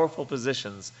powerful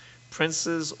positions,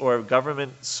 princes or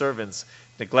government servants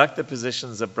neglect the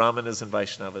positions of Brahmanas and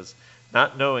Vaishnavas,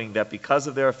 not knowing that because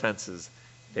of their offenses,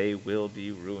 they will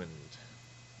be ruined.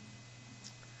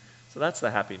 So that's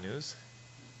the happy news.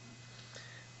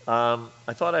 I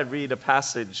thought I'd read a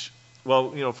passage.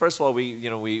 Well, first of all, we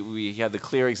had the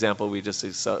clear example. We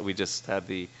just had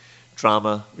the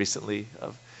drama recently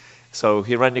so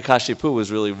Hiranyakashipu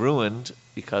was really ruined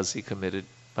because he committed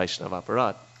Vaishnava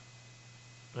aparad.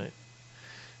 Right?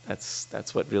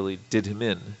 That's what really did him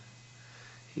in.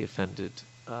 He offended.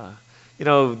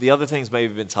 The other things may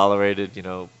have been tolerated.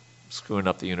 Screwing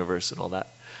up the universe and all that,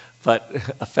 but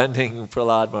offending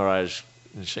Prahlad Maharaj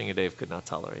and Shingadev could not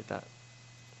tolerate that.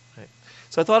 Right?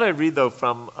 So I thought I'd read, though,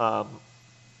 from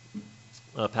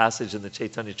a passage in the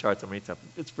Chaitanya Charitamrita.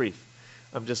 It's brief.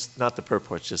 I'm just, not the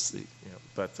purport, just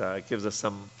but it gives us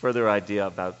some further idea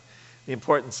about the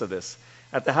importance of this.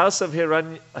 At the house of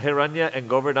Hiranya and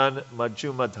Govardhan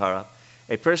Majumdhara,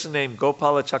 a person named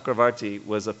Gopala Chakravarti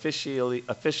was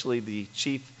officially the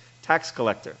chief tax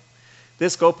collector.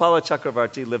 This Gopala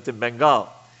Chakravarti lived in Bengal.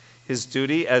 His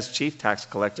duty as chief tax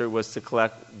collector was to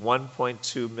collect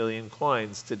 1.2 million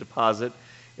coins to deposit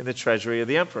in the treasury of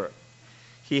the emperor.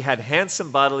 He had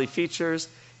handsome bodily features,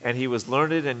 and he was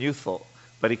learned and youthful,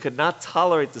 but he could not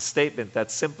tolerate the statement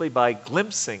that simply by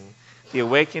glimpsing the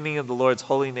awakening of the Lord's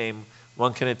holy name,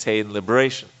 one can attain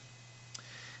liberation.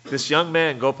 This young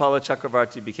man, Gopala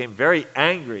Chakravarti, became very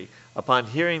angry upon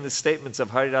hearing the statements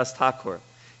of Haridas Thakur.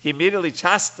 He immediately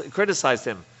criticized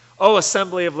him. "O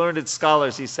assembly of learned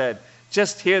scholars," he said,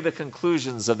 "just hear the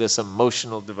conclusions of this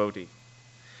emotional devotee.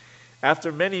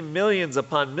 After many millions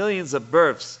upon millions of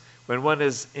births, when one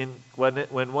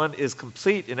is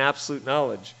complete in absolute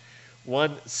knowledge,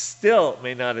 one still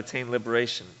may not attain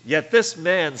liberation. Yet this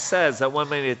man says that one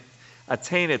may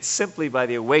attain it simply by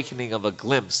the awakening of a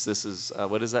glimpse." This is,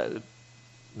 what is that?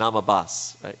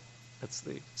 Namabhas, right? That's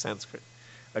the Sanskrit.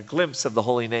 A glimpse of the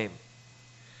holy name.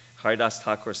 Haridas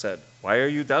Thakur said, "Why are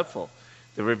you doubtful?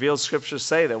 The revealed scriptures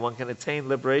say that one can attain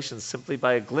liberation simply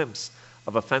by a glimpse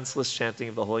of offenseless chanting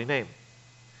of the holy name."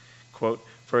 Quote,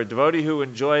 "For a devotee who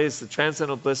enjoys the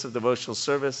transcendental bliss of devotional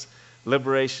service,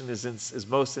 liberation is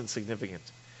most insignificant.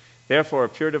 Therefore,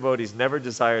 pure devotees never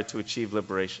desire to achieve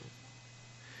liberation."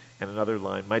 And another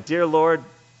line, "My dear Lord,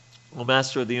 O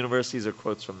Master of the Universe," these are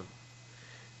quotes from the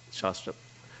Shastra,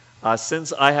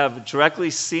 "since I have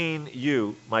directly seen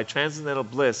you, my transcendental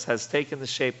bliss has taken the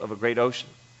shape of a great ocean.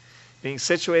 Being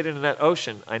situated in that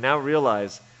ocean, I now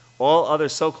realize all other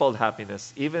so-called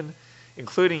happiness,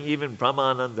 including even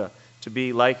Brahmananda, to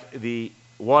be like the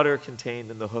water contained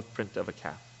in the hoofprint of a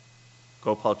calf.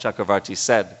 Gopal Chakravarti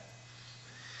said,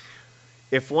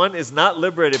 if one is not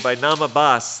liberated by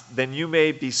Namabhas, then you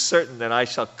may be certain that I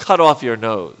shall cut off your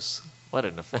nose. What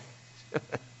an effect.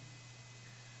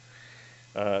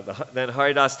 Then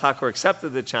Haridas Thakur accepted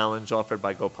the challenge offered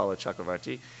by Gopala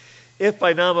Chakravarti. If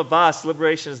by Namabhas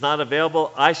liberation is not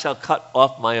available, I shall cut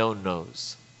off my own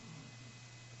nose.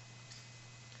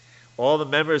 All the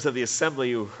members of the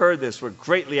assembly who heard this were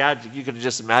greatly agitated. You can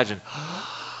just imagine,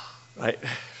 right?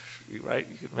 Right?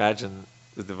 You can imagine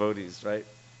the devotees, right?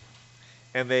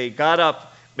 And they got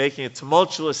up, making a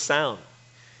tumultuous sound.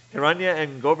 Hiranya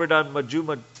and Govardhan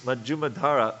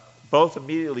Majjumadhara both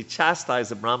immediately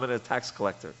chastised the Brahmana tax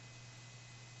collector.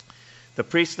 The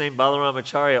priest named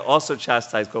Balaramacharya also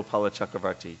chastised Gopala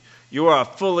Chakravarti. You are a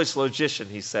foolish logician,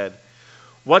 he said.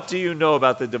 What do you know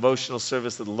about the devotional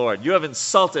service of the Lord? You have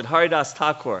insulted Haridas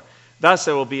Thakur. Thus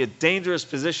there will be a dangerous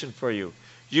position for you.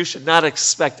 You should not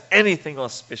expect anything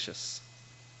auspicious.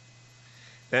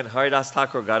 Then Haridas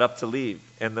Thakur got up to leave,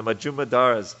 and the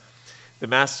Majjumadharas, the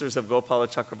masters of Gopala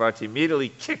Chakravarti, immediately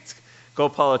kicked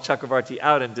Gopala Chakravarti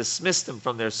out and dismissed him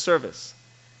from their service.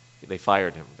 They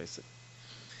fired him, basically.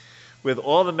 With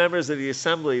all the members of the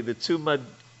assembly, the two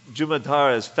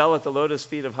Majjumadharas fell at the lotus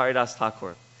feet of Haridas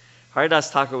Thakur.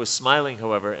 Haridas Thakur was smiling,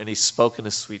 however, and he spoke in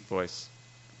a sweet voice.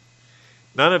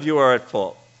 None of you are at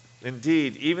fault.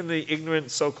 Indeed, even the ignorant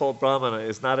so-called Brahmana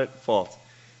is not at fault,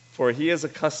 for he is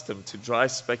accustomed to dry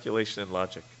speculation and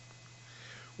logic.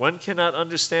 One cannot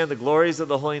understand the glories of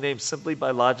the holy name simply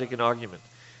by logic and argument.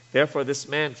 Therefore, this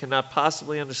man cannot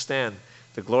possibly understand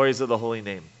the glories of the holy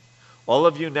name. All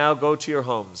of you now go to your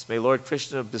homes. May Lord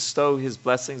Krishna bestow his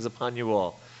blessings upon you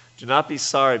all. Do not be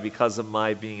sorry because of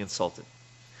my being insulted.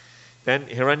 Then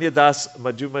Hiranyadas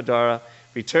Majjumadhara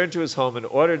returned to his home and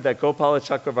ordered that Gopala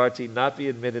Chakravarti not be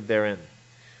admitted therein.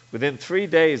 Within 3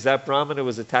 days, that Brahmana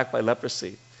was attacked by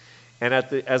leprosy, and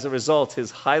as a result, his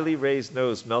highly raised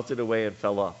nose melted away and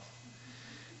fell off.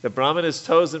 The Brahmana's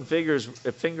toes and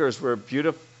fingers were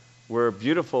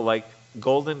beautiful like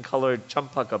golden-colored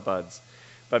champaka buds,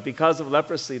 but because of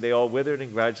leprosy, they all withered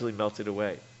and gradually melted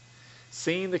away.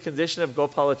 Seeing the condition of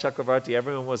Gopala Chakravarti,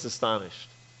 everyone was astonished.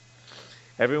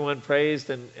 Everyone praised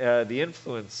the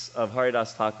influence of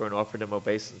Haridas Thakur and offered him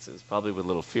obeisances, probably with a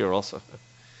little fear also.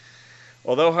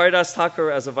 Although Haridas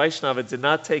Thakur, as a Vaishnava, did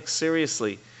not take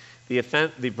seriously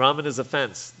the Brahmana's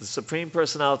offense, the Supreme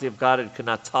Personality of Godhead could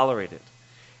not tolerate it,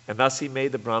 and thus he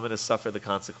made the Brahmana suffer the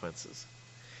consequences.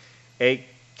 A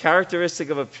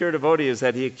characteristic of a pure devotee is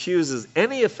that he excuses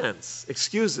any offense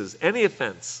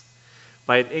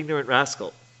by an ignorant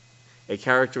rascal. A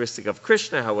characteristic of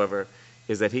Krishna, however,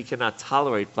 is that he cannot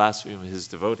tolerate blasphemy of his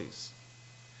devotees.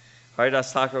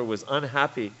 Haridas Thakur was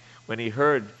unhappy when he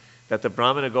heard that the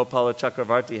Brahmana Gopala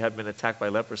Chakravarti had been attacked by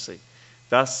leprosy.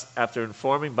 Thus, after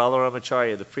informing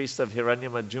Balaramacharya, the priest of Hiranya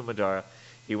Majjumadhara,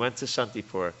 he went to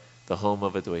Shantipur, the home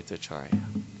of Advaita Acharya.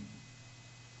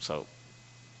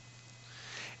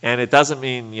 And it doesn't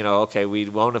mean, okay, we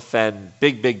won't offend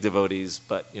big devotees,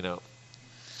 but,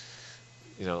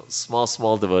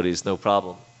 small devotees, no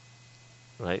problem,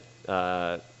 right?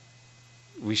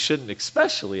 We shouldn't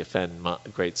especially offend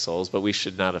great souls, but we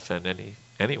should not offend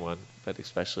anyone, but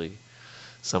especially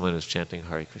someone who's chanting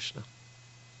Hare Krishna.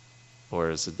 Or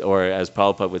as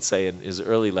Prabhupada would say in his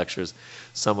early lectures,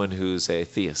 someone who's a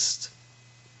theist.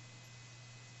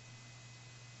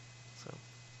 So,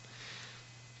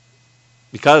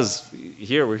 because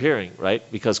here we're hearing, right?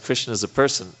 Because Krishna is a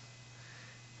person,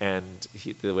 and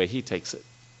the way he takes it,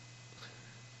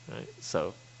 right?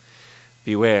 So,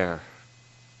 beware.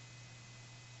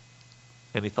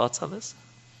 Any thoughts on this?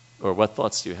 Or what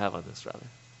thoughts do you have on this, rather?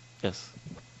 Yes.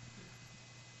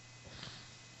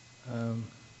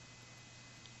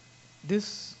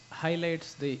 This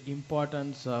highlights the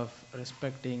importance of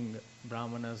respecting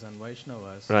Brahmanas and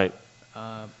Vaishnavas. Right.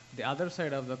 The other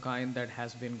side of the coin that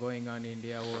has been going on in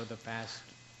India over the past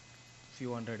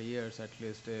few hundred years at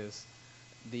least is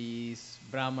these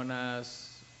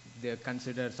Brahmanas,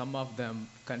 some of them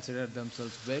consider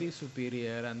themselves very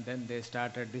superior, and then they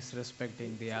started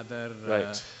disrespecting the other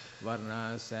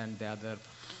Varnas and the other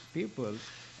people,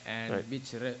 and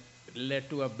which led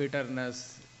to a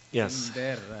bitterness in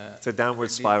their it's a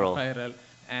downward spiral.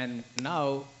 And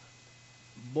now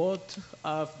both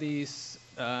of these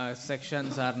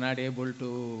sections are not able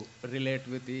to relate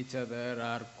with each other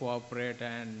or cooperate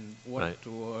and work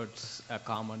towards a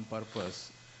common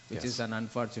purpose, which is an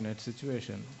unfortunate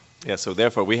situation. Yeah, so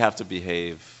therefore we have to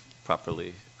behave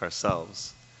properly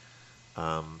ourselves,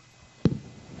 Yeah,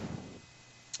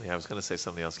 I was going to say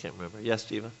something else, can't remember. Yes,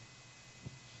 Jiva?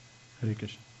 Hare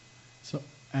Krishna. So,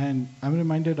 and I'm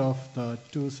reminded of the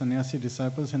two sannyasi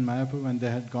disciples in Mayapur when they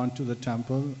had gone to the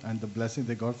temple, and the blessing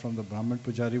they got from the Brahman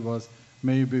Pujari was,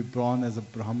 may you be born as a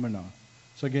Brahmana.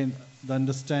 So again, the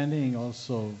understanding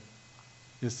also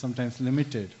is sometimes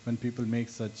limited when people make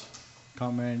such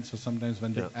comments, or sometimes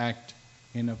when they act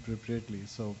inappropriately.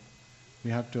 So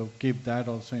we have to keep that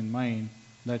also in mind,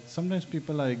 that sometimes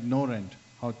people are ignorant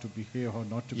how to behave, how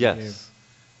not to behave.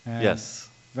 And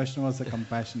Vaishnavas are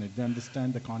compassionate. They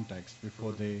understand the context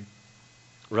before they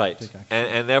take action.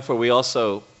 And therefore we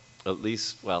also, at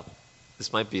least, well,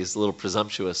 this might be a little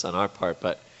presumptuous on our part,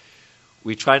 but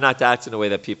we try not to act in a way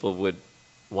that people would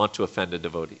want to offend a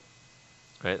devotee.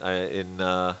 Right?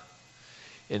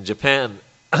 In Japan,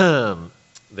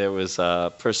 there was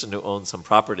a person who owned some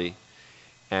property,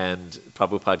 and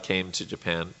Prabhupada came to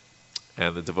Japan,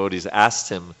 and the devotees asked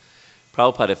him,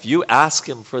 Prabhupada, if you ask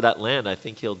him for that land, I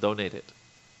think he'll donate it.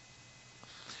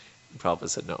 And Prabhupada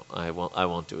said, no, I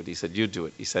won't do it. He said, you do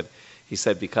it. He said,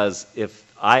 because if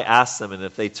I ask them and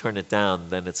if they turn it down,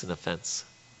 then it's an offense.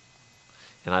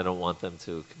 And I don't want them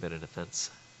to commit an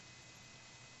offense.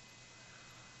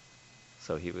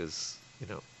 So he was,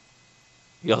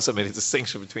 he also made a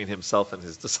distinction between himself and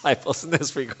his disciples in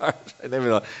this regard. And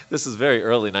this is very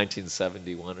early,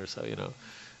 1971 or so,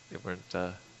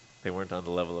 They weren't on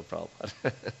the level of Prabhupada.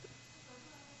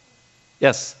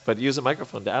 Yes, but use a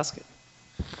microphone to ask it.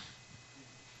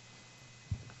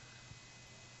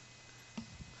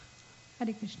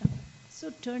 Hare Krishna.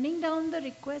 So turning down the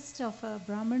request of a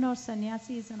Brahmin or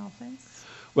sannyasi is an offense?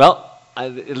 Well,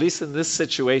 at least in this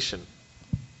situation,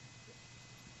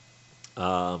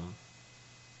 Prabhupada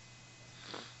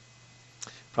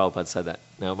said that.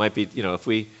 Now it might be,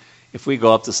 if we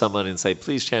go up to someone and say,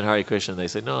 please chant Hare Krishna, and they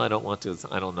say, no, I don't want to,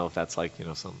 I don't know if that's like,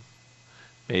 some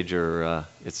major,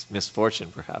 it's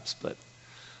misfortune perhaps, but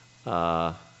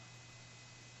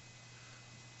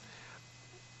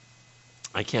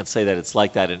I can't say that it's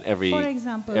like that in every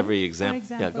example.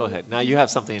 Yeah, go ahead. Now you have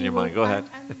something in your mind. Go ahead.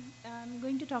 I'm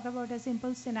going to talk about a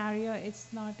simple scenario. It's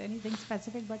not anything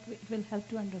specific, but it will help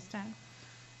to understand.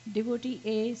 Devotee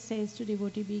A says to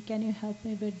devotee B, can you help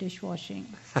me with dishwashing?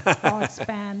 Pots,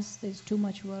 pans, there's too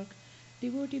much work.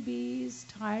 Devotee B is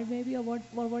tired maybe, or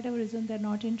for whatever reason they're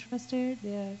not interested,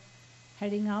 they're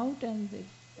heading out and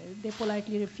they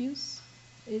politely refuse.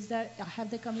 Have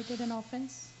they committed an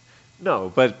offense?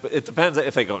 No, but it depends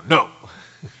if they go, no,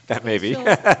 that may be.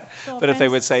 But if they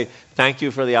would say, thank you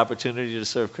for the opportunity to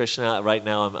serve Krishna, right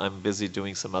now I'm busy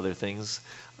doing some other things,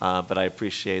 but I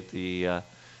appreciate the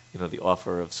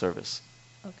offer of service.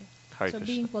 Okay. Hare so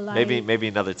Krishna. Being polite. Maybe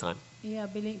another time. Yeah,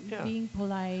 being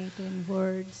polite in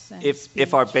words and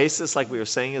if our basis, like we were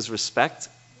saying, is respect,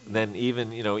 then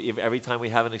even, every time we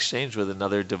have an exchange with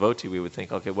another devotee, we would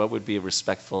think, okay, what would be a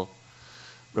respectful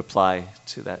reply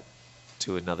to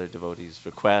another devotee's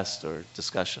request or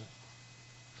discussion?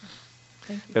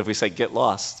 Thank you. But if we say, get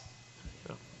lost,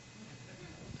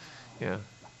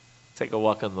 take a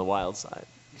walk on the wild side.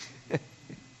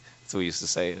 That's what we used to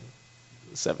say in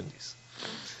the 70s.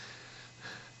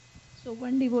 So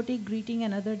one devotee greeting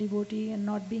another devotee and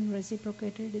not being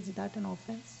reciprocated, is that an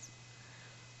offense?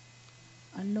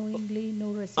 Unknowingly,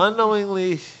 no reciprocation?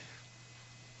 Unknowingly.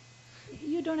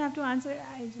 You don't have to answer.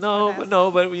 But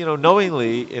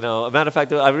knowingly, a matter of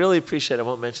fact, I really appreciate, I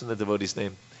won't mention the devotee's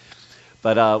name,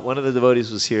 but one of the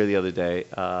devotees was here the other day,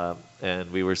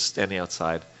 and we were standing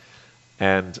outside,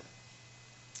 and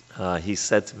he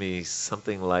said to me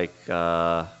something like,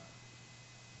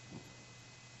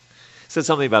 said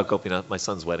something about Gopinath, my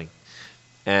son's wedding,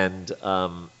 and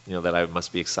that I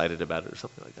must be excited about it or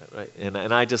something like that, right?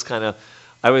 And I just kind of,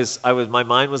 my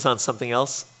mind was on something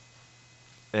else,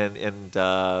 and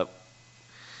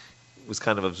was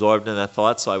kind of absorbed in that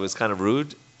thought, so I was kind of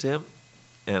rude to him,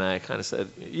 and I kind of said,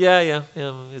 yeah,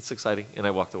 it's exciting, and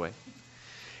I walked away.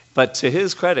 But to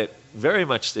his credit, very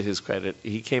much to his credit,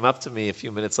 he came up to me a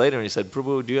few minutes later and he said,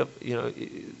 Prabhu, do you have,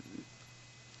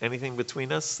 anything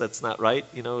between us that's not right?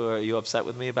 Are you upset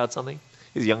with me about something?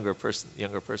 He's a younger person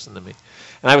than me.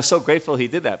 And I was so grateful he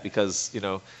did that because,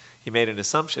 he made an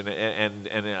assumption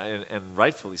and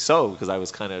rightfully so, because I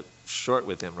was kind of short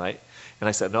with him, right? And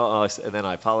I said, no, and then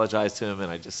I apologized to him and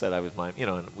I just said I was mine,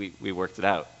 and we worked it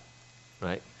out,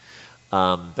 right?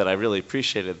 But I really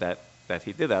appreciated that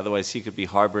he did that. Otherwise, he could be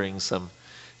harboring some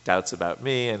doubts about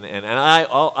me. And I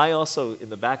also, in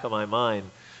the back of my mind,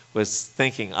 was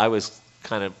thinking I was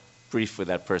kind of brief with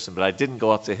that person, but I didn't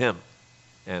go up to him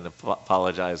and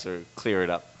apologize or clear it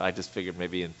up. I just figured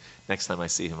maybe next time I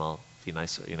see him, I'll be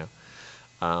nicer,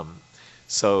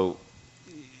 So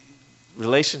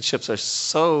relationships are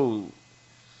so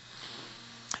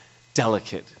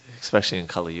delicate, especially in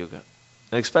Kali Yuga.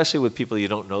 And especially with people you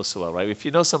don't know so well, right? If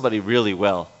you know somebody really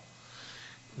well,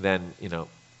 then,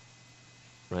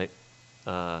 right?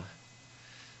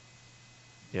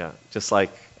 Yeah, just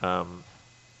like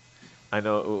I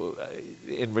know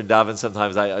in Vrindavan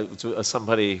sometimes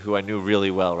somebody who I knew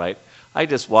really well, right? I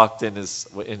just walked in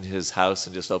his house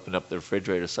and just opened up the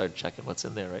refrigerator, started checking what's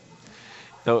in there, right?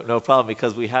 No problem,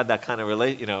 because we had that kind of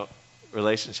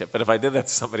relationship. But if I did that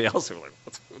to somebody else, they were like,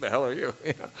 "Who the hell are you?"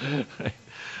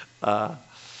 Right?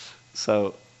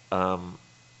 So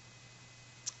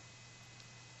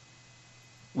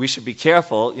we should be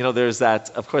careful. There's that.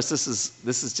 Of course, this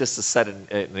is just to set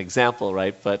an example,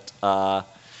 right? But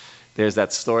there's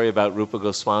that story about Rupa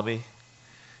Goswami,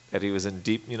 that he was in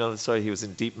deep. The story. He was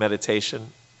in deep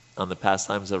meditation on the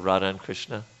pastimes of Radha and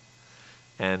Krishna,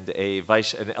 and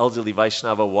an elderly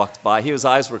Vaishnava walked by. His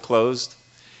eyes were closed,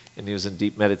 and he was in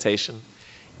deep meditation.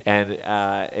 And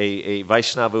a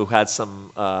Vaishnava who had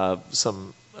some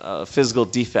physical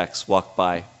defects walked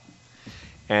by.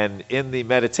 And in the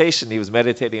meditation, he was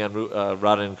meditating on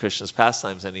Radha and Krishna's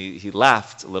pastimes, and he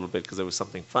laughed a little bit because there was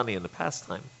something funny in the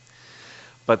pastime.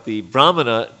 But the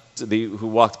Brahmana who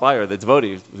walked by, or the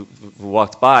devotee who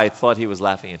walked by, thought he was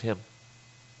laughing at him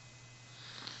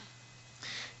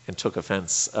and took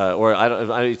offense.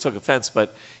 He took offense,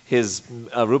 but his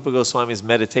Rupa Goswami's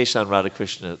meditation on Radha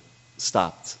Krishna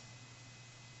stopped.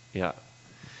 Yeah.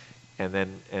 And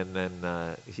then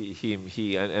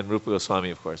he and Rupa Goswami,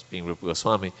 of course, being Rupa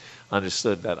Goswami,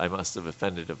 understood that I must have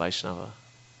offended a Vaishnava.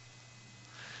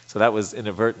 So that was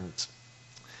inadvertent.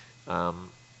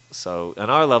 So on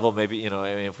our level, maybe,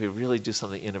 if we really do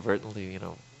something inadvertently,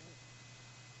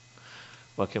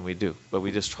 what can we do? But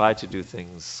we just try to do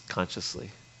things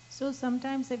consciously. So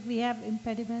sometimes if we have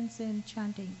impediments in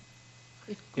chanting,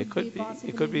 it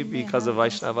could be because of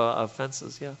Vaishnava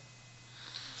offenses, yeah.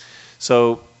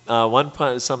 So one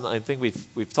point, I think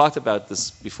we've talked about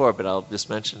this before, but I'll just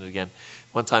mention it again.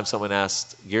 One time someone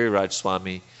asked Giriraj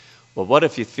Swami, well, what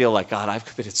if you feel like, God, I've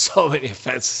committed so many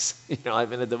offenses. I've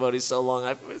been a devotee so long,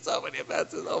 I've committed so many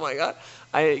offenses. Oh my God.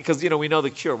 Because, we know the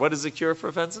cure. What is the cure for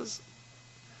offenses?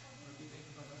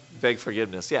 Beg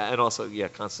forgiveness. Yeah, and also,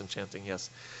 constant chanting, yes.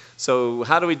 So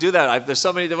how do we do that? There's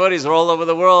so many devotees all over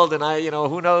the world, and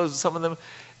who knows, some of them.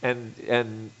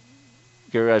 And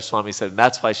Giriraj Swami said, and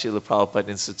that's why Srila Prabhupada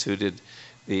instituted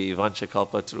the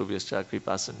Vanchakalpa Tarubhyascha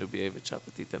Kripasanubhyeva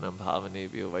Chapatitanam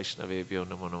Bhavanebhyo Vaishnavebhyo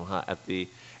Namo Namaha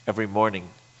every morning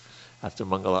after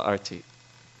Mangala Arti.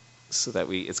 So that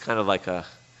it's kind of like a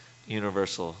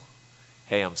universal,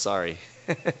 hey, I'm sorry,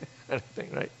 kind of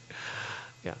thing, right?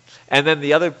 Yeah. And then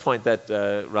the other point that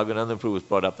Raghunandan Prabhu was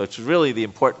brought up, which is really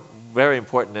very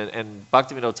important, and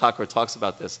Bhaktivinoda Thakur talks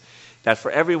about this, that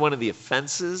for every one of the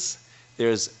offenses,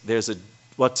 there's a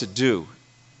what to do,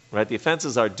 right? The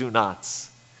offenses are do nots,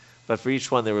 but for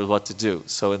each one there was what to do.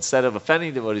 So instead of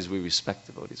offending devotees, we respect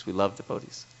devotees, we love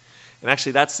devotees. And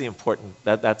actually that's the important,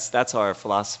 that's our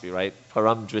philosophy, right?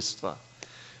 Param Dristva,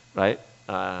 right?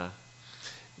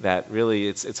 That really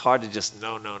it's hard to just,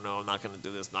 no, I'm not going to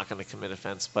do this, not going to commit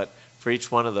offense. But for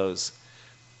each one of those,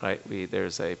 right,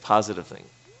 there's a positive thing.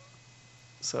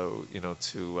 So,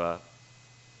 to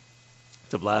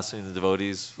blaspheme the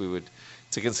devotees,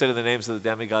 to consider the names of the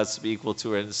demigods to be equal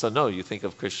to her. And so no, you think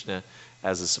of Krishna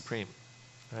as a supreme,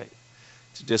 right?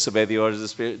 To disobey the orders of the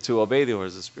spirit, to obey the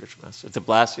orders of the spiritual master. To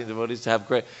blaspheme devotees, to have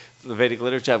the Vedic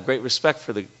literature, have great respect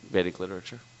for the Vedic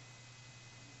literature.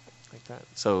 Like that.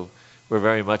 So we're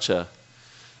very much a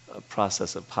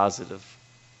process of positive.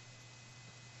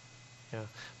 Yeah.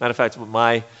 Matter of fact,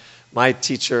 my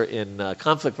teacher in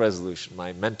conflict resolution,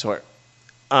 my mentor,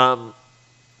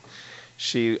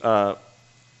 she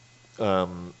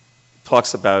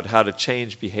talks about how to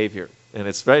change behavior. And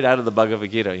it's right out of the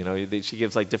Bhagavad Gita. She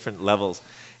gives like different levels.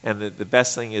 And the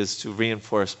best thing is to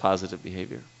reinforce positive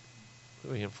behavior.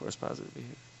 Reinforce positive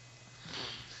behavior.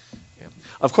 Yeah.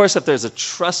 Of course, if there's a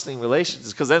trusting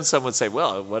relationship, because then someone would say,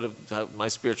 well, what if my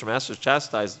spiritual master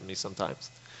chastised me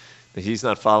sometimes? That he's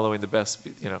not following the best,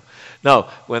 No,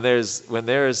 when there is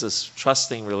this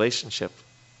trusting relationship,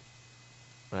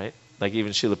 right? Like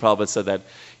even Srila Prabhupada said that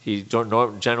he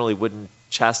generally wouldn't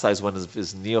chastise one of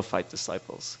his neophyte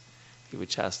disciples. He would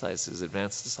chastise his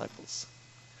advanced disciples.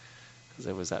 Because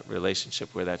there was that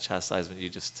relationship where that chastisement, you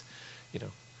just,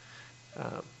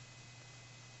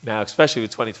 now, especially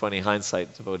with 2020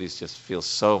 hindsight, devotees just feel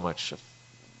so much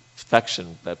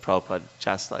affection that Prabhupada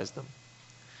chastised them.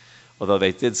 Although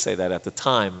they did say that at the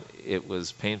time, it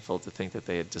was painful to think that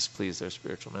they had displeased their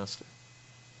spiritual master.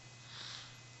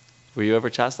 Were you ever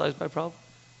chastised by Prabhupada?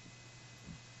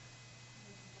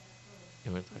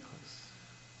 You weren't that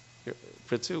close.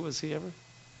 Prithu, was he ever?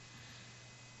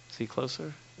 Is he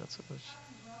closer? Not so much.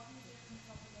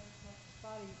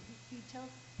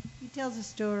 He tells a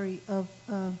story of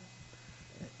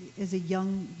as a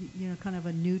young, kind of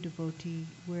a new devotee,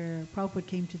 where Prabhupada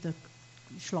came to the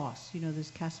Schloss,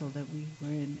 this castle that we were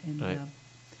in, and right.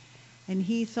 And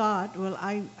he thought, well,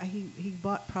 he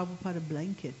bought Prabhupada a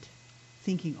blanket,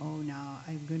 thinking, oh, now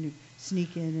I'm going to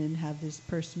sneak in and have this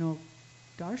personal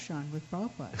darshan with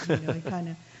Prabhupada. He kind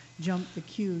of jumped the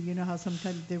queue. You know how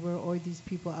sometimes there were all these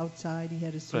people outside. He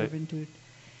had a servant right.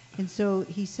 And so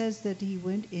he says that he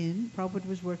went in. Prabhupada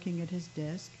was working at his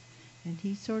desk, and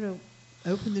he sort of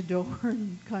opened the door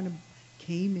and kind of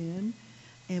came in.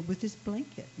 And with his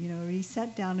blanket, he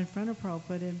sat down in front of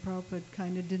Prabhupada, and Prabhupada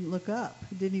kind of didn't look up.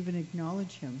 He didn't even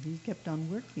acknowledge him. He kept on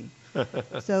working.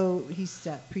 So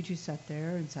Preeti sat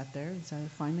there. And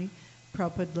finally,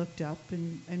 Prabhupada looked up,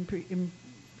 and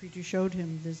Preeti showed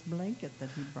him this blanket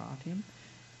that he brought him.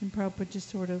 And Prabhupada just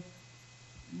sort of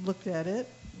looked at it,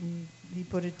 and he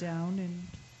put it down, and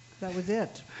that was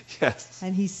it. Yes.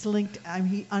 And he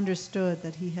he understood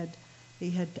that he had he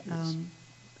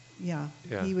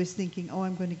was thinking, oh,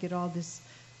 I'm going to get all this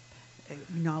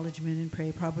acknowledgement and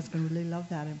pray. Prabhupada's going to really love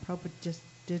that. And Prabhupada just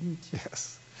didn't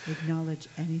acknowledge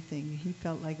anything. He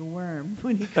felt like a worm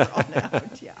when he crawled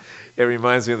out. Yeah. It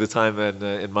reminds me of the time in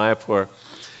Mayapur.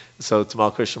 So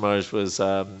Tamal Krishna Maharaj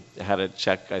had a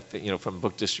check, I think, from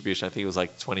book distribution. I think it was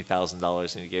like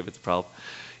 $20,000, and he gave it to Prabhupada.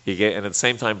 And at the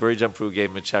same time, Burijan Prabhu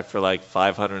gave him a check for like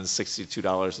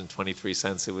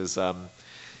 $562.23. It was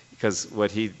because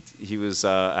he was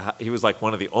like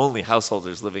one of the only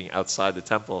householders living outside the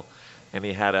temple, and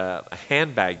he had a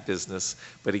handbag business.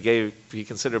 But he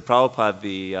considered Prabhupada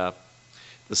the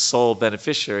sole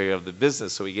beneficiary of the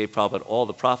business, so he gave Prabhupada all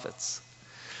the profits.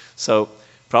 So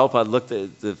Prabhupada looked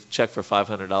at the check for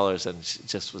 $500 and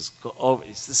just was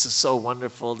this is so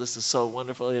wonderful, this is so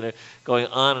wonderful, going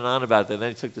on and on about that. And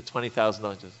then he took the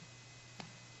 $20,000.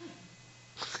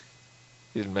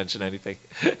 He didn't mention anything.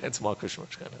 And Tamal Krishna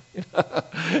kind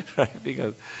of, right?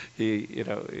 Because he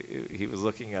was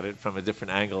looking at it from a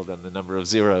different angle than the number of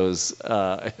zeros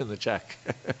in the check.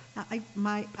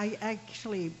 My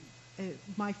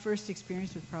first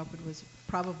experience with Prabhupada was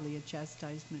probably a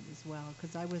chastisement as well,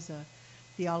 because I was a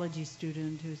theology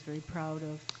student who was very proud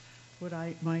of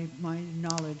my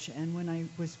knowledge. And when I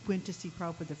went to see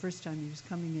Prabhupada the first time, he was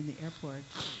coming in the airport.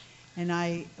 And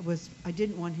I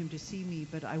didn't want him to see me,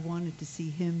 but I wanted to see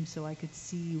him so I could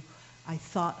see. I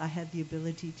thought I had the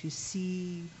ability to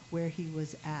see where he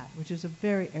was at, which is a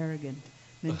very arrogant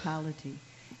mentality.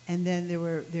 And then there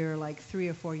were like 3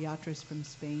 or 4 yatras from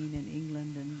Spain and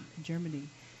England and Germany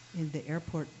in the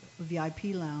airport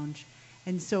VIP lounge.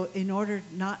 And so in order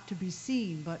not to be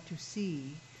seen but to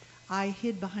see, I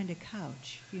hid behind a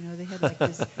couch. They had like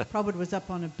this, Prabhupada was up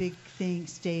on a big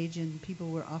stage, and people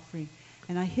were offering.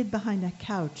 And I hid behind a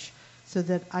couch so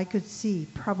that I could see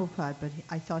Prabhupada, but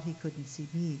I thought he couldn't see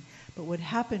me. But what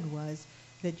happened was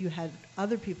that you had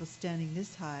other people standing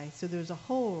this high, so there was a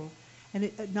hole,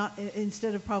 and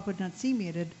instead of Prabhupada not seeing me,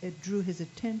 it drew his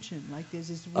attention. Like there's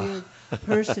this weird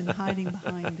person hiding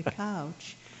behind the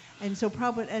couch. And so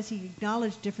Prabhupada, as he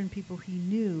acknowledged different people he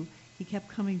knew, he kept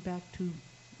coming back to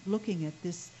looking at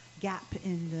this gap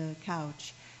in the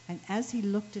couch. And as he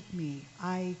looked at me,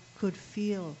 I could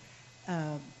feel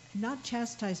not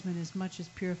chastisement as much as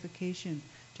purification,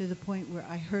 to the point where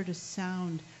I heard a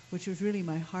sound which was really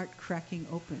my heart cracking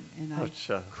open, and I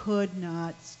could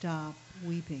not stop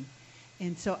weeping.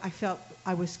 And so I felt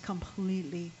I was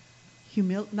completely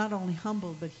not only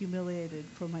humbled but humiliated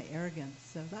for my arrogance.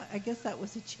 So I guess that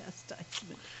was a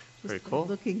chastisement. Very cool.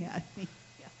 Looking at me.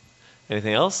 Yeah.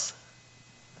 Anything else?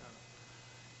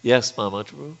 Yes, Mama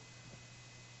Prabhu.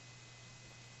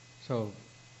 So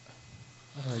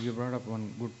you brought up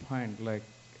one good point, like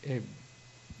a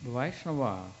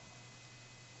Vaishnava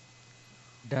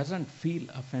doesn't feel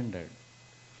offended,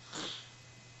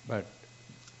 but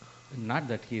not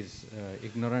that he's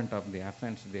ignorant of the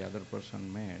offense the other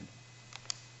person made.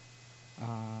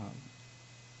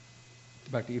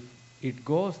 But if it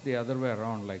goes the other way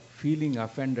around, like feeling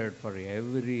offended for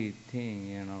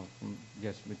everything,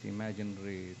 just with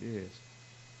imaginary this,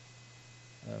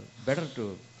 better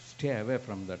to stay away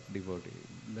from that devotee.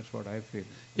 That's what I feel.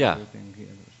 Yeah.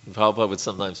 Prabhupada would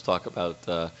sometimes talk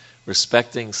about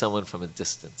respecting someone from a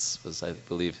distance, was, I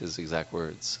believe, his exact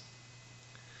words.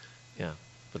 Yeah.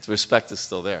 But the respect is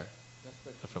still there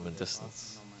from a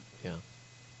distance. Yeah.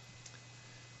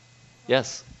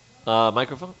 Yes.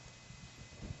 Microphone?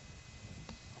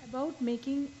 About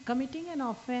committing an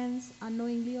offense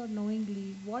unknowingly or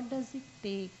knowingly, what does it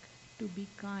take to be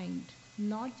kind?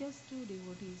 not just to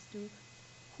devotees, to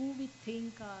who we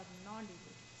think are non-devotees.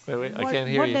 Wait, I can't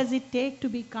hear What you. does it take to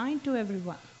be kind to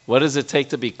everyone? What does it take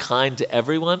to be kind to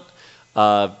everyone?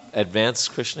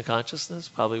 Advanced Krishna consciousness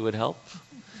probably would help.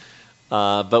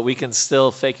 But we can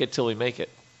still fake it till we make it.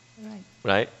 Right.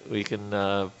 Right? We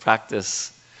can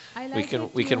practice. I like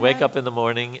We can wake up in the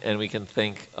morning and we can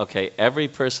think, okay, every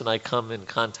person I come in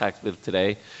contact with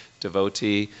today,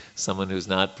 devotee, someone who's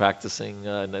not practicing,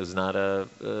 who's not a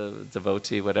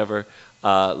devotee, whatever,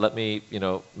 let me,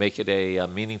 make it a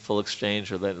meaningful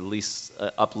exchange, or at least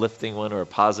an uplifting one, or a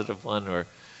positive one, or,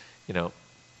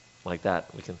 like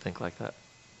that. We can think like that.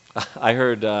 I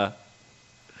heard,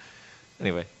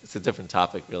 anyway, it's a different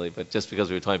topic really, but just because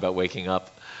we were talking about waking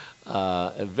up,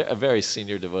 a very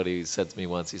senior devotee said to me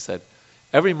once, he said,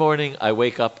 every morning I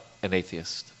wake up an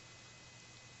atheist.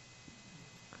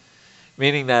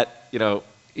 Meaning that,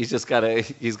 he's got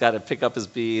to pick up his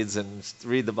beads and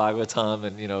read the Bhagavatam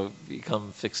and,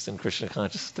 become fixed in Krishna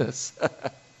consciousness.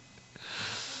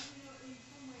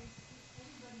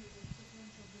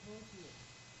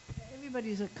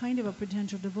 Everybody's a kind of a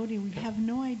potential devotee. We have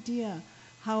no idea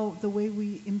how the way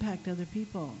we impact other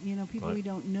people, people Right. we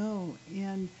don't know.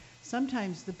 And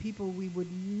sometimes the people we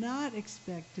would not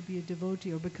expect to be a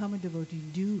devotee or become a devotee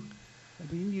do.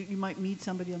 I mean, you might meet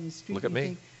somebody on the street. Look at and me.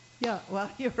 Think, yeah, well,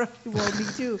 you're right. Well, me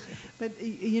too. But,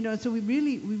 so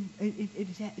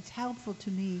it's helpful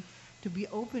to me to be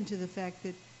open to the fact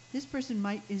that this person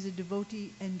is a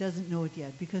devotee and doesn't know it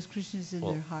yet because Krishna is in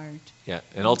their heart. Yeah,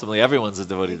 and ultimately everyone's a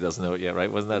devotee that doesn't know it yet, right?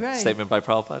 Wasn't that Right. statement by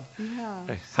Prabhupada? Yeah.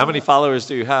 Okay. How many followers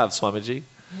do you have, Swamiji?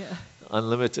 Yeah.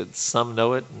 Unlimited. Some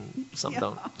know it and some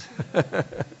don't.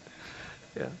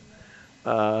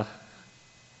 Yeah.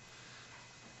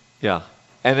 Yeah.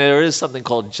 And there is something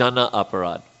called Jana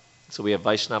Aparad. So we have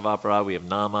Vaishnava Aparad, we have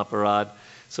Nam Aparad.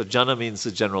 So Jana means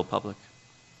the general public.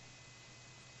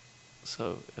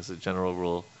 So as a general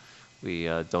rule, we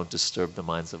don't disturb the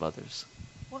minds of others.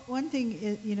 One thing,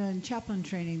 in chaplain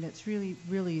training that's really,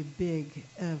 really big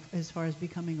as far as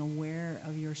becoming aware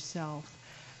of yourself.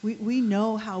 We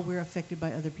know how we're affected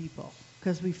by other people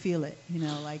because we feel it.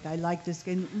 Like I like this,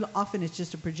 and often it's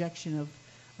just a projection of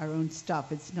our own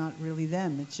stuff. It's not really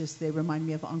them. It's just they remind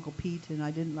me of Uncle Pete, and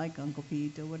I didn't like Uncle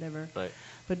Pete or whatever. Right.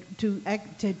 But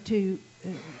to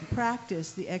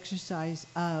practice the exercise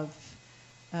of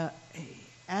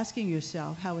asking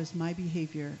yourself, how is my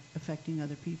behavior affecting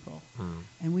other people?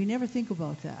 And we never think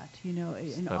about that,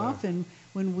 and often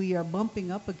when we are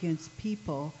bumping up against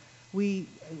people,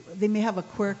 they may have a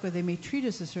quirk or they may treat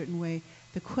us a certain way.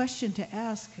 The question to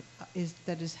ask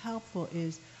that is helpful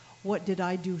is, what did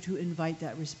I do to invite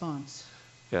that response?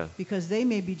 Yeah. Because they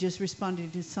may be just responding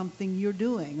to something you're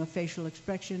doing, a facial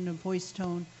expression, a voice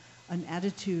tone, an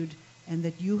attitude, and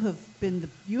that you have been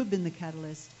the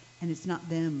catalyst. And it's not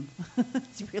them.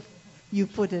 It's really, you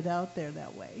put it out there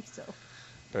that way. So.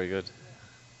 Very good.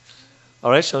 All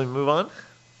right, shall we move on?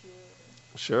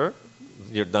 Sure?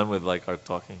 You're done with our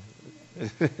talking.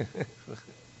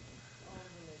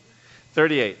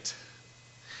 38.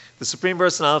 The Supreme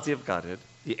Personality of Godhead,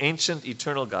 the ancient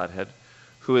eternal Godhead,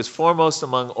 who is foremost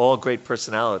among all great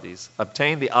personalities,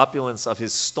 obtained the opulence of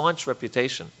his staunch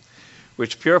reputation,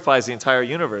 which purifies the entire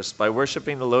universe by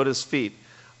worshiping the lotus feet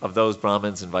of those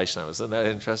Brahmins and Vaishnavas. Isn't that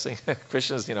interesting?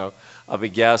 Krishna's,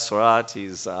 Avigya Swarat,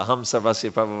 he's Aham Sarvasya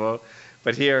Prabhavo.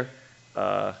 But here,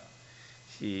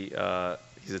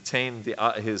 he's attained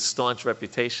his staunch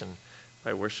reputation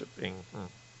by worshiping.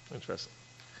 Interesting.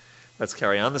 Let's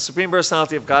carry on. The Supreme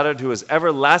Personality of Godhead, who is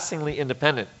everlastingly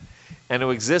independent and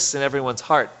who exists in everyone's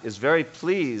heart, is very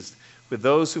pleased with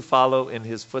those who follow in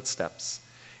his footsteps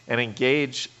and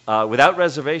engage without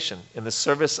reservation in the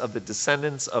service of the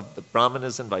descendants of the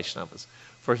Brahmanas and Vaishnavas.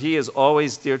 For he is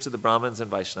always dear to the Brahmins and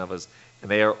Vaishnavas,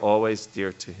 and they are always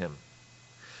dear to him.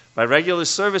 By regular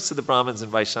service to the Brahmins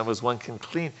and Vaishnavas, one can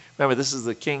remember this is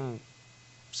the king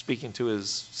speaking to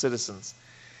his citizens,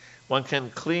 one can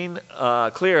clear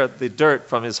the dirt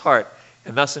from his heart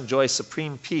and thus enjoy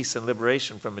supreme peace and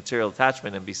liberation from material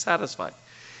attachment and be satisfied.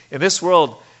 In this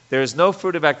world, there is no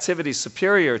fruitive activity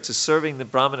superior to serving the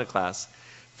Brahmana class,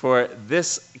 for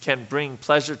this can bring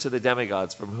pleasure to the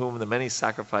demigods from whom the many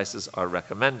sacrifices are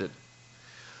recommended.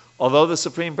 Although the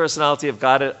Supreme Personality of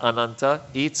Godhead, Ananta,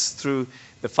 eats through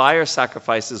the fire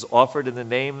sacrifices offered in the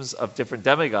names of different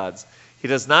demigods, he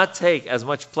does not take as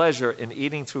much pleasure in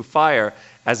eating through fire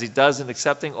as he does in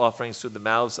accepting offerings through the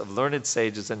mouths of learned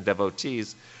sages and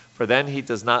devotees, for then he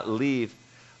does not leave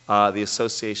the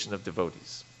association of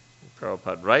devotees.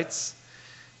 Prabhupada writes,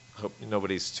 I hope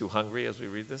nobody's too hungry as we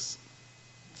read this.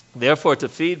 Therefore, to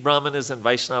feed Brahmanas and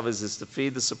Vaishnavas is to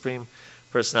feed the Supreme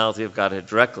Personality of Godhead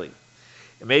directly.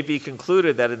 It may be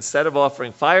concluded that instead of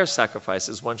offering fire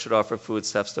sacrifices, one should offer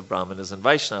foodstuffs to Brahmanas and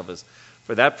Vaishnavas,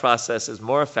 for that process is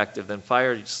more effective than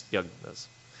fire yajnas.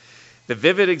 The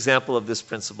vivid example of this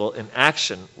principle in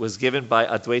action was given by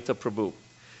Advaita Prabhu.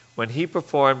 When he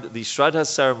performed the Shraddha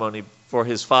ceremony for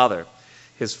his father,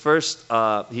 he first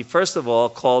of all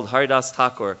called Haridas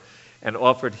Thakur and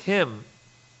offered him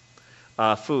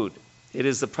food. It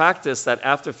is the practice that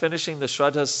after finishing the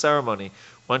Shraddha ceremony,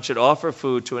 one should offer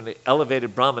food to an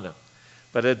elevated Brahmana.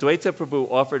 But Advaita Prabhu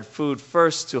offered food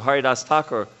first to Haridas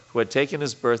Thakur, who had taken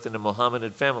his birth in a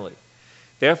Mohammedan family.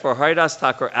 Therefore, Haridas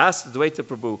Thakur asked Advaita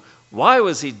Prabhu, why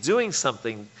was he doing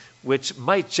something which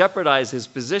might jeopardize his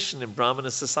position in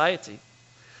Brahmana society?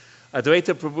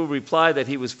 Advaita Prabhu replied that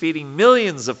he was feeding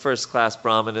millions of first-class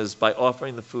Brahmanas by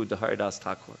offering the food to Haridas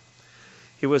Thakur.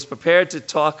 He was prepared to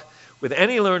talk with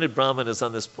any learned Brahmanas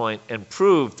on this point and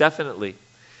prove definitely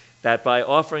that by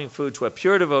offering food to a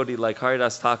pure devotee like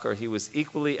Haridas Thakur, he was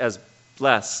equally as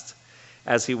blessed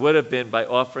as he would have been by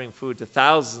offering food to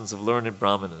thousands of learned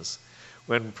Brahmanas.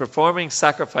 When performing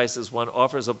sacrifices, one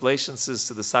offers oblations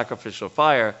to the sacrificial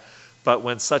fire, but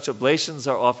when such oblations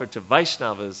are offered to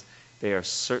Vaishnavas, they are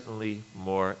certainly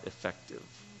more effective.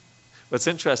 What's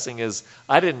interesting is,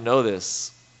 I didn't know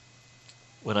this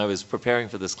when I was preparing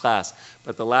for this class,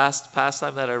 but the last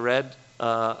pastime that I read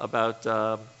about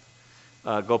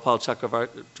Gopal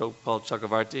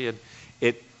Chakravarti, and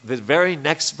the very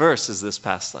next verse is this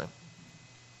pastime.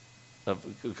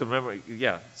 You can remember,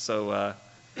 yeah. So,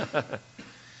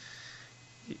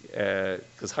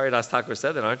 because Haridas Thakur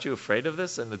said that, aren't you afraid of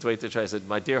this? And the Advaita Acharya said,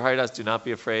 my dear Haridas, do not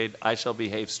be afraid. I shall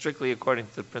behave strictly according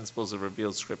to the principles of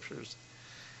revealed scriptures.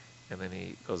 And then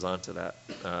he goes on to that,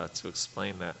 to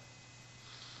explain that.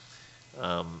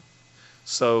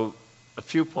 So, a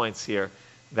few points here.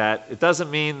 That it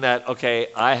doesn't mean that, okay,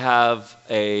 I have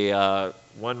a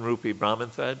 1 rupee Brahmin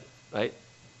thread, right?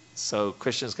 So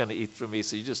Krishna's going to eat through me,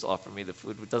 so you just offer me the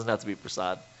food. It doesn't have to be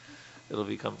prasad. It'll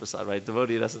become prasad, right?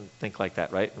 Devotee doesn't think like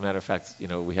that, right? As a matter of fact,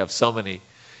 we have so many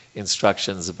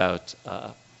instructions about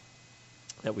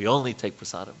that we only take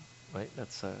prasadam, right?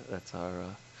 That's our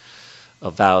a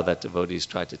vow that devotees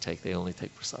try to take. They only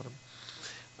take prasadam.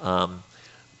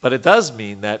 But it does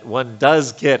mean that one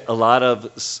does get a lot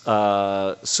of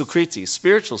sukriti,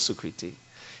 spiritual sukriti,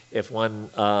 if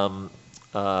one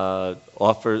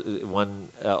offers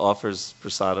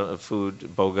prasada, food,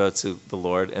 bhoga to the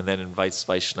Lord, and then invites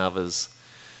Vaishnavas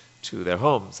to their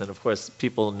homes. And of course,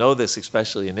 people know this,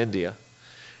 especially in India.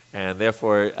 And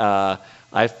therefore,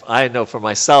 I know for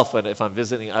myself, if I'm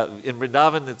visiting, in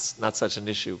Vrindavan, it's not such an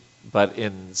issue. But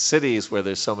in cities where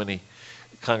there's so many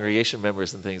congregation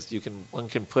members and things, one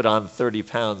can put on 30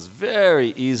 pounds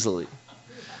very easily,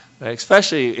 right?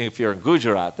 Especially if you're in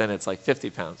Gujarat, then it's like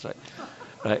 50 pounds,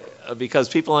 right? Because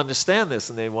people understand this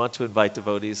and they want to invite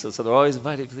devotees, so they're always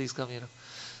inviting, please come,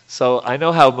 So I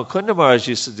know how Mukunda Maharaj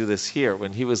used to do this here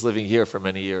when he was living here for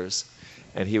many years,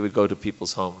 and he would go to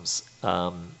people's homes,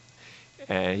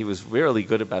 and he was really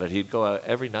good about it. He'd go out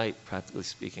every night, practically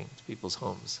speaking, to people's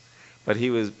homes, but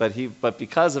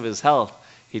because of his health,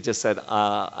 he just said,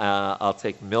 I'll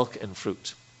take milk and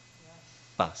fruit.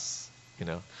 Bas,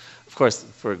 Of course,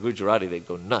 for a Gujarati, they'd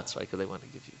go nuts, right? Because they want to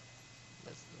give you,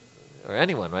 or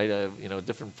anyone, right?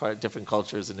 Different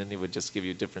cultures in India would just give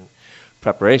you different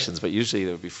preparations, but usually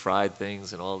there would be fried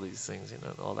things and all these things, and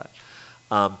all that.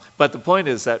 But the point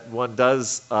is that one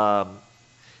does,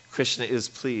 Krishna is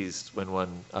pleased when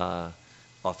one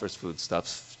offers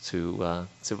foodstuffs to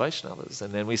Vaishnavas.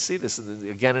 And then we see this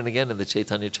again and again in the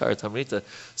Chaitanya Charitamrita.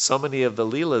 So many of the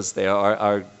Leelas there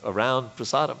are around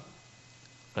prasadam,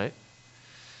 right?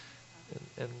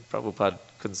 And Prabhupada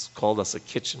called us a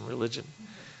kitchen religion,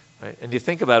 right? And you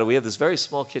think about it, we have this very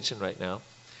small kitchen right now,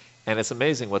 and it's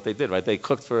amazing what they did, right? They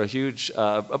cooked for a huge,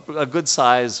 a good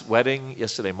size wedding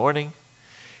yesterday morning,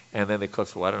 and then they cooked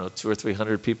for, 200 or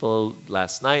 300 people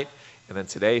last night, and then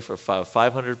today for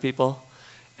 500 people.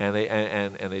 And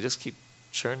they just keep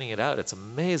churning it out. It's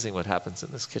amazing what happens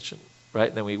in this kitchen, right?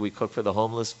 And then we cook for the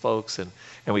homeless folks, and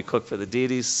we cook for the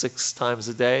deities 6 times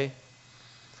a day.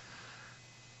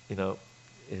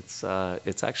 It's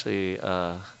actually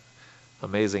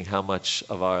amazing how much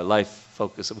of our life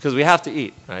focuses, because we have to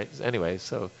eat, right? Anyway,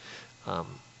 so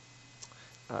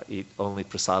eat only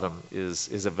prasadam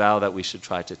is a vow that we should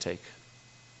try to take.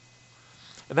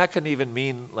 And that can even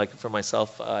mean, like for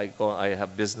myself, I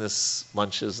have business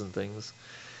lunches and things.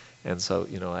 And so,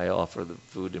 I offer the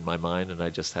food in my mind, and I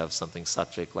just have something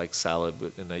sattvic like salad,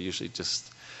 and I usually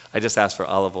just ask for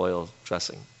olive oil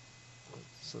dressing.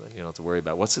 So then you don't have to worry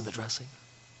about what's in the dressing,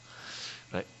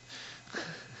 right?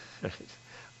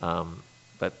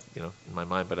 but in my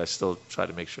mind. But I still try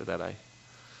to make sure that I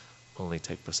only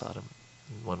take prasadam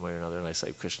in one way or another, and I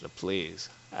say, Krishna, please,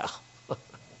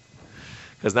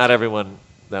 because not everyone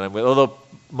that I'm with, although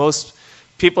most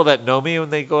people that know me when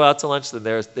they go out to lunch, then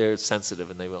they're sensitive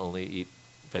and they will only eat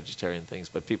vegetarian things.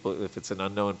 But people, if it's an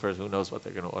unknown person, who knows what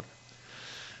they're going to order?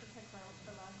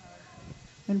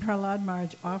 When Prahlad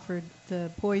Maharaj offered the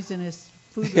poisonous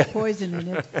food with poison in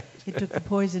it, it took the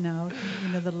poison out,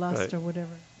 the lust Right. or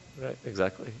whatever. Right,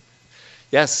 exactly.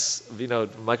 Yes,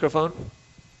 microphone?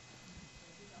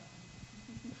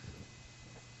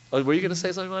 Oh, were you going to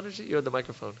say something, Manaji? You're the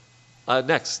microphone.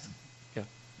 Next. Yeah.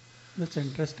 That's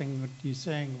interesting what you're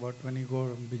saying about when you go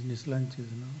on business lunches,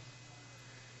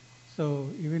 So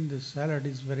even the salad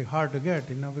is very hard to get,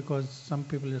 because some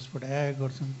people just put egg or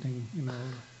something,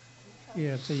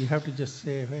 Yeah, so you have to just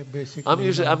say, hey, basically.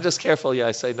 I'm just careful. Yeah,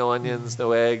 I say no onions,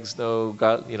 no eggs, no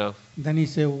Then you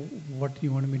say, what do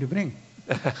you want me to bring?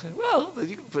 Well,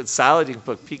 you can put salad, you can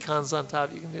put pecans on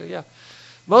top. You can do, yeah.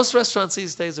 Most restaurants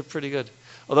these days are pretty good.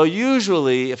 Although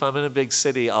usually, if I'm in a big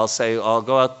city, I'll say,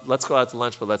 let's go out to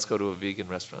lunch, but let's go to a vegan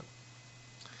restaurant.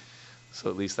 So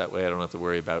at least that way I don't have to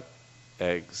worry about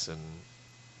eggs and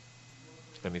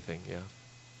anything, yeah.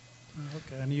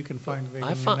 Okay, and you can find vegan.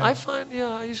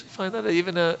 I usually find that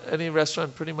even any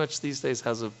restaurant pretty much these days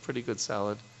has a pretty good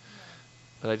salad.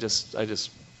 But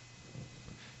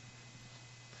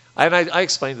I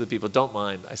explain to the people, don't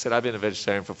mind. I said, I've been a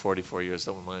vegetarian for 44 years,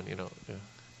 don't mind, Yeah.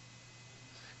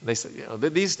 And they said,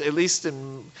 at least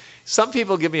some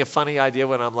people give me a funny idea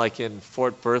when I'm like in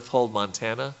Fort Berthold,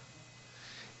 Montana,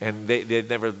 and they've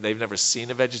never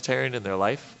seen a vegetarian in their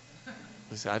life.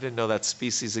 They say, I didn't know that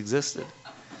species existed.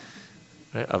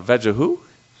 Right? A veg-a-who?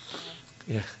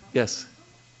 Yeah. Yes.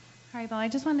 Haribol, I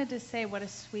just wanted to say what a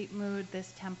sweet mood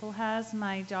this temple has.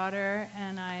 My daughter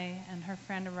and I and her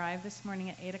friend arrived this morning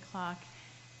at 8 o'clock,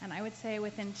 and I would say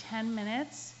within 10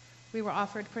 minutes, we were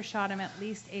offered prasadam at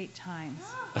least 8 times.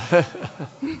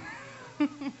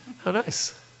 How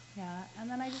nice. Yeah, and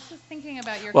then I was just thinking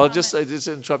about your Well, comment. just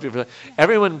to interrupt you for a second.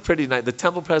 Everyone pretty nice. The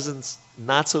temple presence,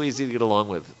 not so easy to get along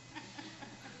with.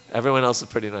 Everyone else is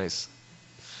pretty nice.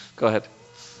 Go ahead.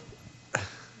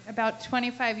 About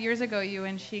 25 years ago, you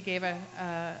and she gave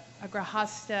a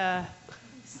Grahasta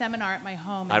seminar at my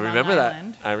home in I remember Long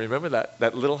Island. that. I remember that.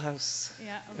 That little house.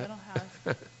 Yeah, a little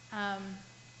house.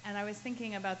 And I was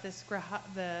thinking about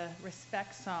the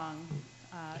respect song,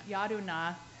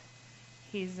 Yadunath.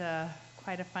 He's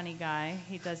quite a funny guy.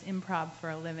 He does improv for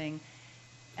a living.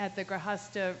 At the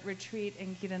Grahasta retreat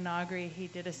in Gitanagari, he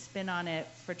did a spin on it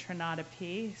for Trinata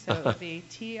P, so it would be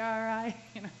T-R-I,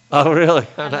 Oh, really?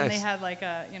 How and then nice. they had like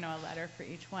a letter for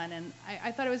each one. And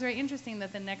I thought it was very interesting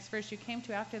that the next verse you came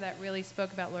to after that really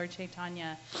spoke about Lord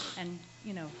Chaitanya and,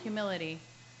 humility.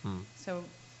 So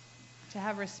to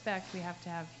have respect, we have to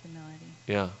have humility.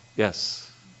 Yeah. Yes.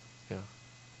 Yeah.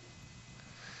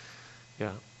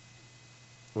 Yeah.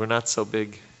 We're not so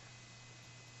big.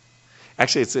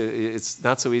 Actually, it's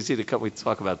not so easy to come. We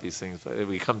talk about these things, but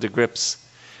we come to grips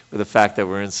with the fact that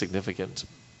we're insignificant.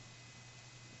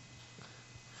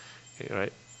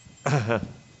 Right?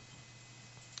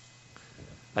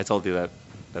 I told you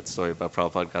that story about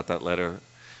Prabhupada got that letter.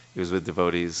 He was with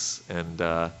devotees, and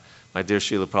my dear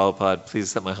Srila Prabhupada, please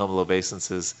accept my humble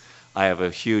obeisances. I have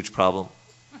a huge problem.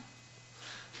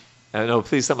 No,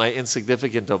 please accept my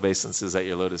insignificant obeisances at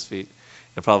your lotus feet.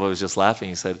 And Prabhupada was just laughing.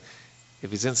 He said, if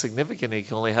he's insignificant, he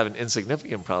can only have an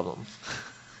insignificant problem.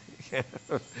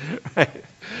 Right?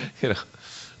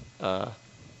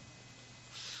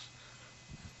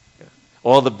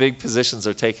 All the big positions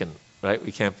are taken, right?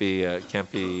 We can't be one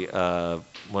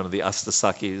of the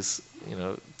Astasakis,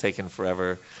 taken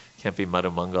forever. Can't be Madhu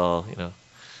Mangal,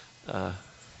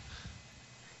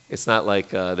 It's not like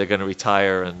they're going to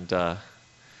retire and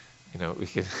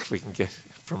we can get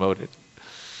promoted.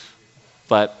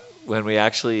 But when we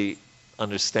actually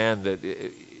understand that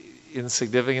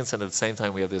insignificance, and at the same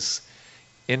time we have this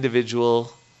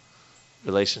individual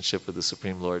relationship with the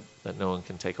Supreme Lord that no one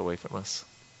can take away from us.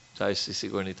 Jai Shri Sri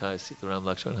Gaurnitai Sitaram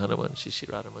Lakshman Hanuman Shri Shri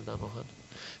Radha Madan Mohan.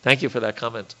 Thank you for that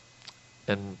comment.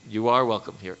 And you are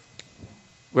welcome here.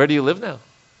 Where do you live now?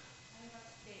 I live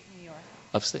upstate New York.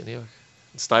 Upstate New York.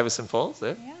 In Stuyvesant Falls,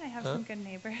 there? Yeah, I have some good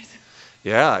neighbors.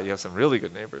 Yeah, you have some really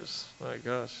good neighbors. My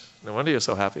gosh. No wonder you're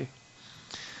so happy.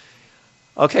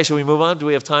 Okay, shall we move on? Do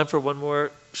we have time for one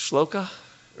more shloka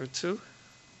or two?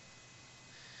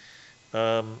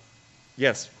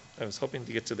 Yes, I was hoping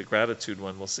to get to the gratitude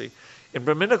one. We'll see. In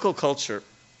Brahminical culture,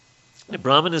 the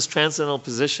Brahmana's transcendental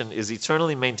position is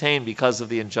eternally maintained because of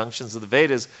the injunctions of the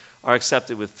Vedas are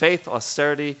accepted with faith,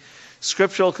 austerity,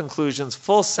 scriptural conclusions,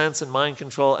 full sense and mind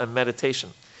control, and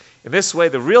meditation. In this way,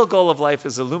 the real goal of life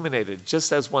is illuminated,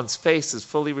 just as one's face is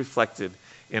fully reflected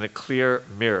in a clear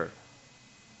mirror.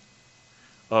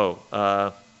 So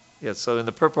in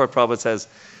the purport, Prabhupada says,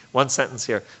 one sentence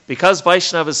here, because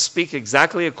Vaishnavas speak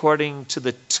exactly according to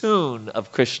the tune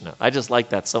of Krishna. I just like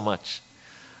that so much.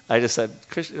 I just said,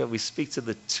 Krishna, we speak to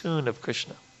the tune of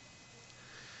Krishna.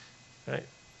 Right?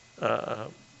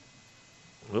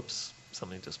 Whoops,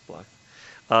 something just blocked.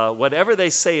 Whatever they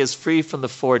say is free from the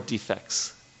 4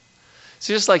 defects.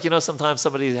 So just like, sometimes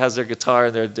somebody has their guitar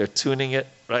and they're tuning it,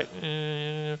 right?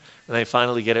 And they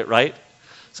finally get it right.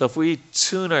 So if we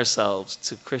tune ourselves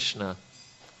to Krishna,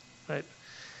 right?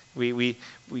 We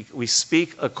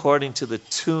speak according to the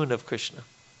tune of Krishna.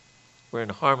 We're in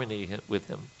harmony with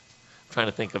him. I'm trying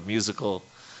to think of musical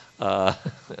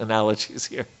analogies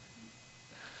here.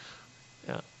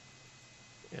 Yeah.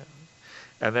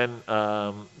 And then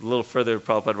a little further,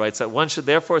 Prabhupada writes that one should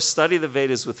therefore study the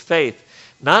Vedas with faith,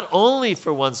 not only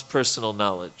for one's personal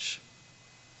knowledge,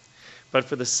 but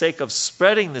for the sake of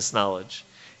spreading this knowledge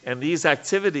and these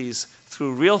activities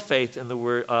through real faith in the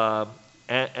word.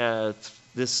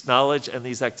 This knowledge and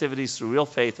these activities through real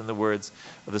faith in the words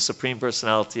of the Supreme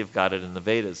Personality of Godhead in the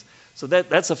Vedas. So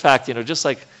that's a fact, just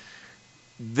like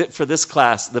for this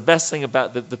class, the best thing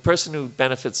about the person who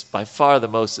benefits by far the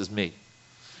most is me,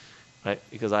 right?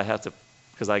 Because I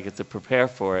get to prepare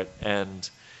for it, and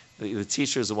the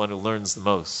teacher is the one who learns the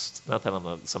most. Not that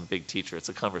I'm some big teacher; it's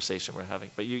a conversation we're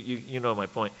having. But you know my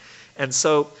point. And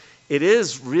so it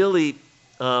is really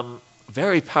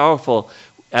very powerful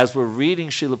as we're reading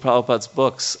Srila Prabhupada's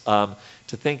books to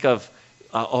think of,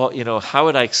 how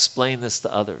would I explain this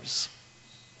to others?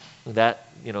 That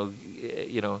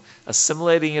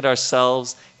assimilating it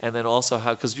ourselves, and then also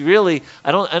how, because really,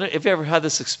 I don't if you ever had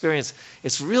this experience,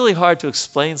 it's really hard to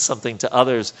explain something to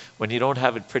others when you don't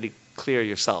have it pretty clear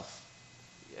yourself.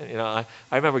 I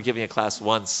remember giving a class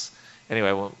once.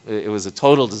 Anyway, it was a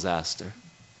total disaster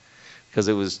because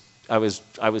I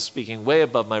was speaking way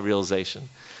above my realization,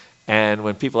 and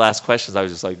when people asked questions, I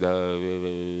was just like,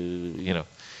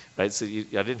 right? So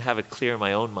I didn't have it clear in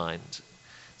my own mind.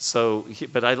 So,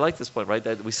 but I like this point, right?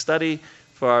 That we study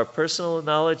for our personal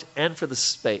knowledge and for the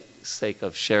sake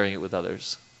of sharing it with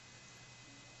others.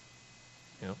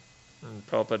 And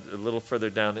Prabhupada a little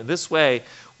further down. In this way,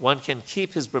 one can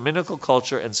keep his Brahminical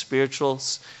culture and spiritual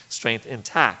strength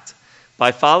intact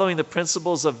by following the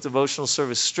principles of devotional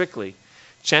service strictly,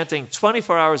 chanting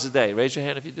 24 hours a day. Raise your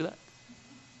hand if you do that.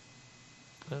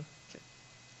 Okay.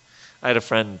 I had a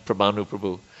friend, Prabhanu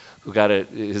Prabhu, who got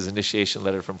his initiation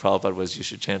letter from Prabhupada was, you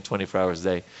should chant 24 hours a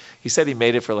day. He said he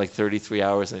made it for like 33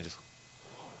 hours and just,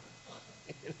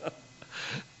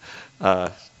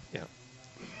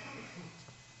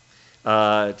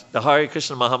 the Hare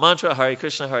Krishna Mahamantra, Hare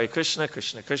Krishna, Krishna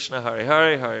Krishna, Hare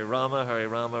Hare, Hare Rama,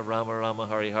 Rama Rama,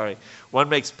 Hare Hare. One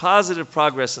makes positive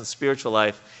progress in spiritual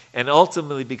life and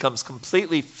ultimately becomes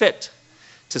completely fit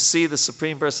to see the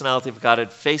Supreme Personality of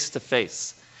Godhead face to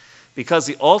face. Because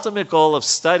the ultimate goal of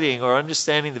studying or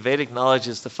understanding the Vedic knowledge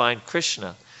is to find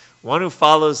Krishna. One who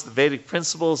follows the Vedic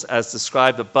principles as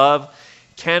described above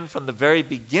can from the very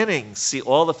beginning see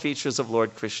all the features of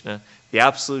Lord Krishna, the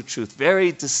absolute truth,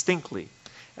 very distinctly,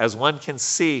 as one can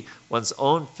see one's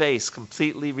own face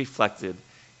completely reflected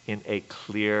in a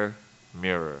clear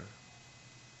mirror.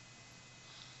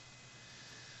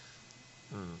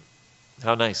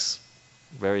 How nice.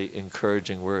 Very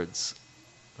encouraging words.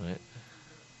 Right?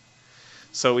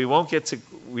 So we won't get to,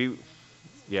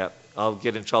 I'll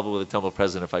get in trouble with the temple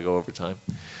president if I go over time.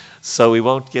 So we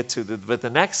won't get to, but the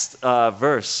next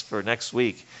verse for next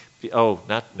week,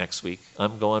 not next week,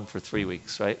 I'm going for 3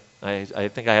 weeks, right? I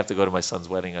think I have to go to my son's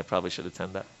wedding. I probably should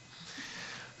attend that.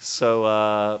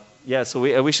 So, so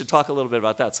we should talk a little bit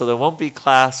about that. So there won't be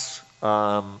class,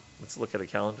 let's look at a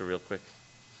calendar real quick.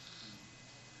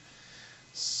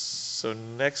 So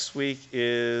next week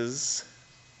is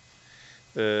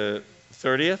the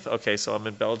 30th. Okay, so I'm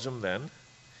in Belgium then.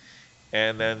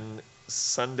 And then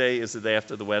Sunday is the day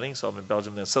after the wedding, so I'm in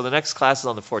Belgium then. So the next class is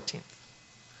on the 14th.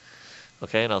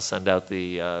 Okay, and I'll send out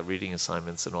the reading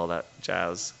assignments and all that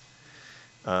jazz.